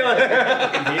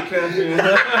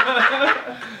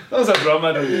 That was a drum,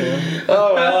 I don't care.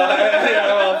 Oh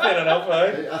well, fair enough,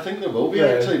 right? I think there will be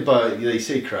actually, but they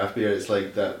say craft beer, it's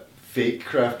like that fake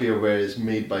craft beer where it's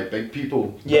made by big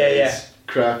people. It's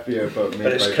craft beer, but made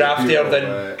it's by craftier big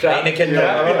than people. Heineken.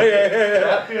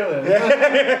 Craft beer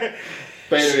then.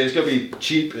 But anyway, it's going to be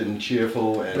cheap and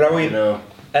cheerful and brilliant. You know.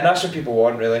 And that's what people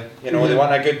want, really. You know, they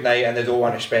want a good night and they don't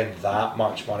want to spend that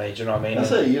much money. Do you know what I mean?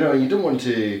 That's it. You know, you don't want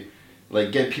to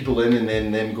like get people in and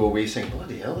then them go away saying,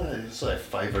 "Bloody hell, it's like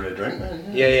 $5 a drink,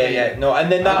 man." Yeah. No, and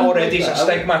then that already is a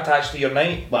stigma attached to your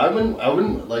night. But I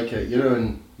wouldn't like it. You know,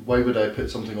 and why would I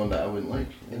put something on that I wouldn't like?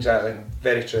 Exactly.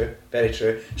 Very true. Very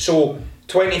true. So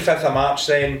 25th of March,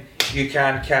 then you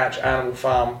can catch Animal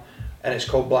Farm, and it's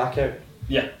called Blackout.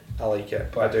 Yeah. I like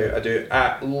it. I do.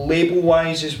 Label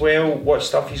wise as well, what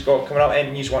stuff he's got coming up?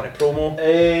 Anything you want to promo?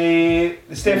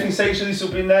 The Stephanie Sykes release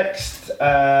will be next.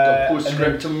 The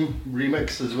Postscriptum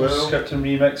remix as well. Postscriptum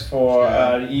remix for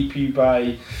an EP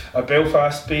by a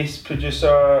Belfast-based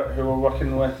producer who we're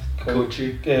working with called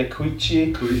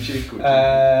Koichi.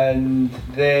 And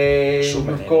then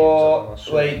we've got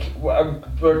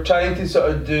we're trying to sort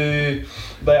of do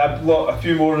like a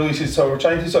few more releases. So we're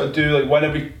trying to sort of do like one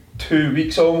every 2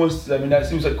 weeks almost. I mean, that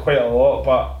seems like quite a lot,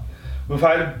 but we've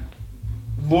had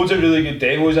loads of really good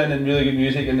demos in and really good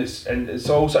music, and it's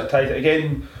all sort of tied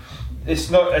again.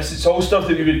 It's all stuff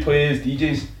that we would play as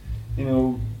DJs, you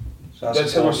know. So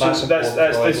that's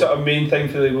the sort of main thing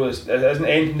for the label. It isn't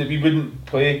anything that we wouldn't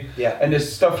play. Yeah. And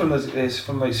there's stuff from like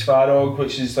Svarog,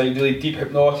 which is like really deep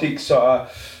hypnotic sort of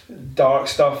dark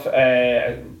stuff,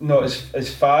 not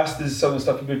as fast as some of the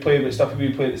stuff we would play, but stuff we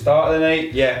would play at the start of the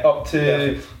night. Yeah. Up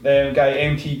to guy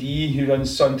MTD who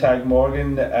runs Sontag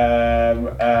Morgan,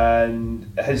 and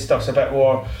his stuff's a bit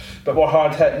more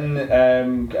hard hitting. A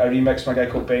remix from a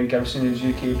guy called Ben Gibson who's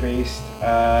UK based.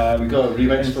 We got a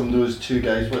remix from those two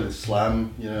guys with the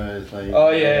Slam. You know, it's like. Oh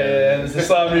yeah. There's the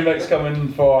Slam remix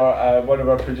coming for one of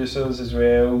our producers as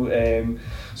well.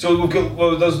 So we've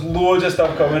got there's loads of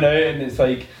stuff coming out, and it's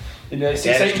like. You know, it's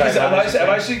exciting because I've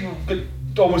actually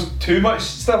got almost too much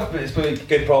stuff, but it's like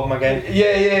good problem again.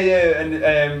 Yeah,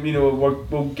 and you know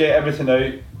we'll get everything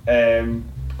out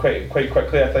quite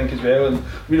quickly, I think, as well, and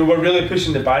you know we're really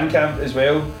pushing the Bandcamp as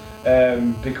well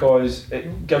because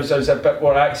it gives us a bit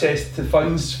more access to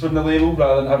funds from the label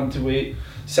rather than having to wait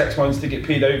 6 months to get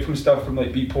paid out from stuff from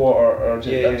like Beatport or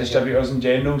distributors in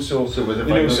general. So with the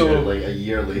vinyl, like a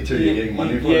year later, you're getting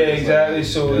money for it. Yeah, exactly.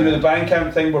 So you know the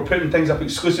Bandcamp thing, we're putting things up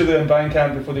exclusively on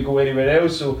Bandcamp before they go anywhere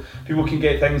else, so people can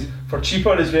get things for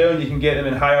cheaper as well, and you can get them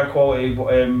in higher quality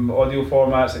audio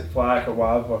formats like FLAC or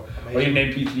WAV or even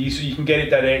MP3. So you can get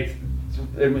it direct,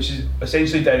 which is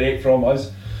essentially direct from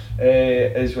us.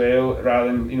 As well,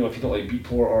 rather than if you don't like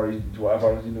Beatport or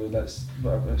whatever, that's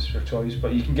your choice.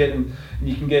 But you can get them, and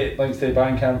you can get links to the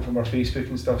Bandcamp from our Facebook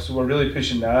and stuff. So we're really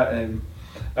pushing that. And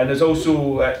there's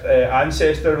also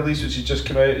Ancestor release, which has just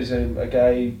come out. Is a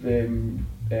guy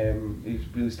he's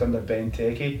released under Ben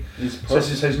Techie. So this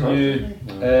is his new. He's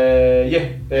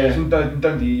in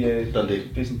Dundee.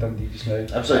 Based in Dundee just now.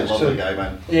 Absolutely lovely guy,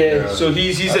 man. Yeah. So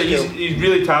he's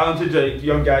really talented. Like,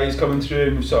 young guy. He's coming through,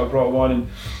 and we've sort of brought him on and.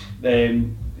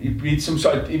 He makes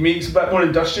a bit more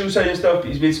industrial side and stuff,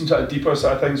 but he's made some sort of deeper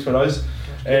sort of things for us,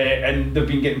 and they've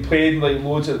been getting played. Like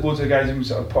loads of guys have been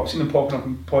sort of seen them popping up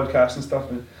in podcasts and stuff,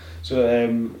 and so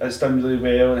it's done really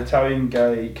well. An Italian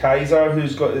guy Kaiser,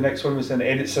 who's got the next one, was an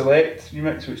Edit Select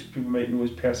remix, which people might know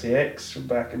as Percy X from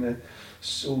back in the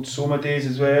old Soma days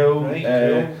as well. Right,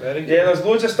 cool. Very cool. Yeah, there's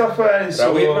loads of stuff and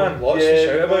brilliant, man. Lots to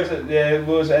shout about.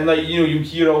 Loads, and like you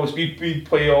hear always we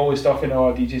play all the stuff in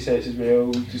our DJ sets as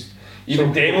well. Just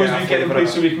even demos we get in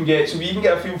place so we can get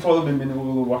a feel for them and we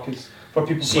know the work is for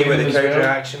people. See what the crowd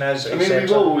reaction is. I mean, we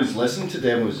will always listen to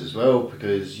demos as well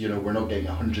because we're not getting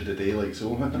 100 a day like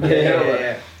Soma.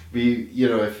 Yeah. We,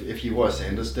 if you want to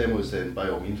send us demos, then by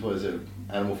all means, what is it?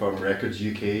 Animal Farm Records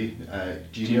UK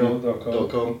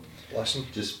 @gmail.com. Listen.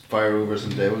 Just fire over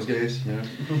some demos, guys.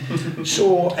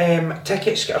 So,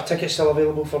 tickets still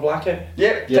available for Blackout?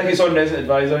 Yeah, tickets on Resident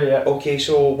Advisor. Yeah. Okay,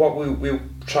 so what we'll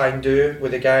try and do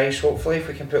with the guys, hopefully, if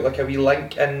we can put like a wee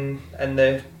link in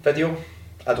the video.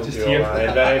 I don't do all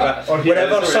that, but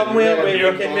whatever, somewhere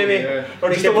where we can maybe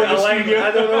or just put a link. I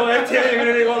don't know. I tell you, we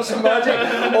really want some magic.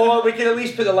 Or we can at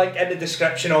least put the link in the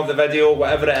description of the video,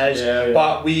 whatever it is. Yeah.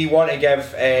 But we want to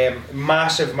give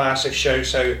massive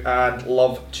shouts out and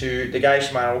love to the guys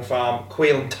from Animal Farm,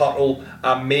 Quail and Turtle,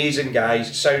 amazing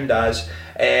guys, sound as.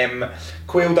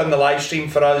 Quail done the live stream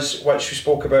for us, which we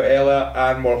spoke about earlier,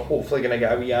 and we're hopefully going to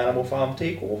get a wee Animal Farm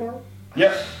takeover.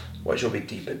 Yep. which will be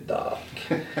deep and dark.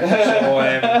 So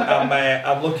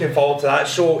I'm looking forward to that.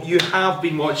 So you have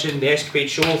been watching the Escapade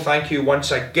show. Thank you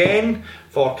once again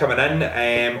for coming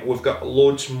in. We've got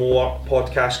loads more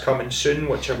podcasts coming soon,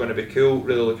 which are going to be cool.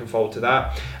 Really looking forward to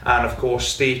that. And of course,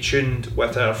 stay tuned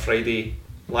with our Friday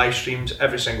live streams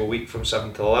every single week from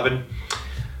 7 to 11.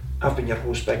 I've been your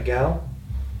host, Big Gal.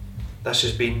 This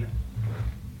has been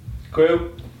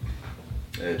Quill.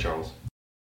 Charles.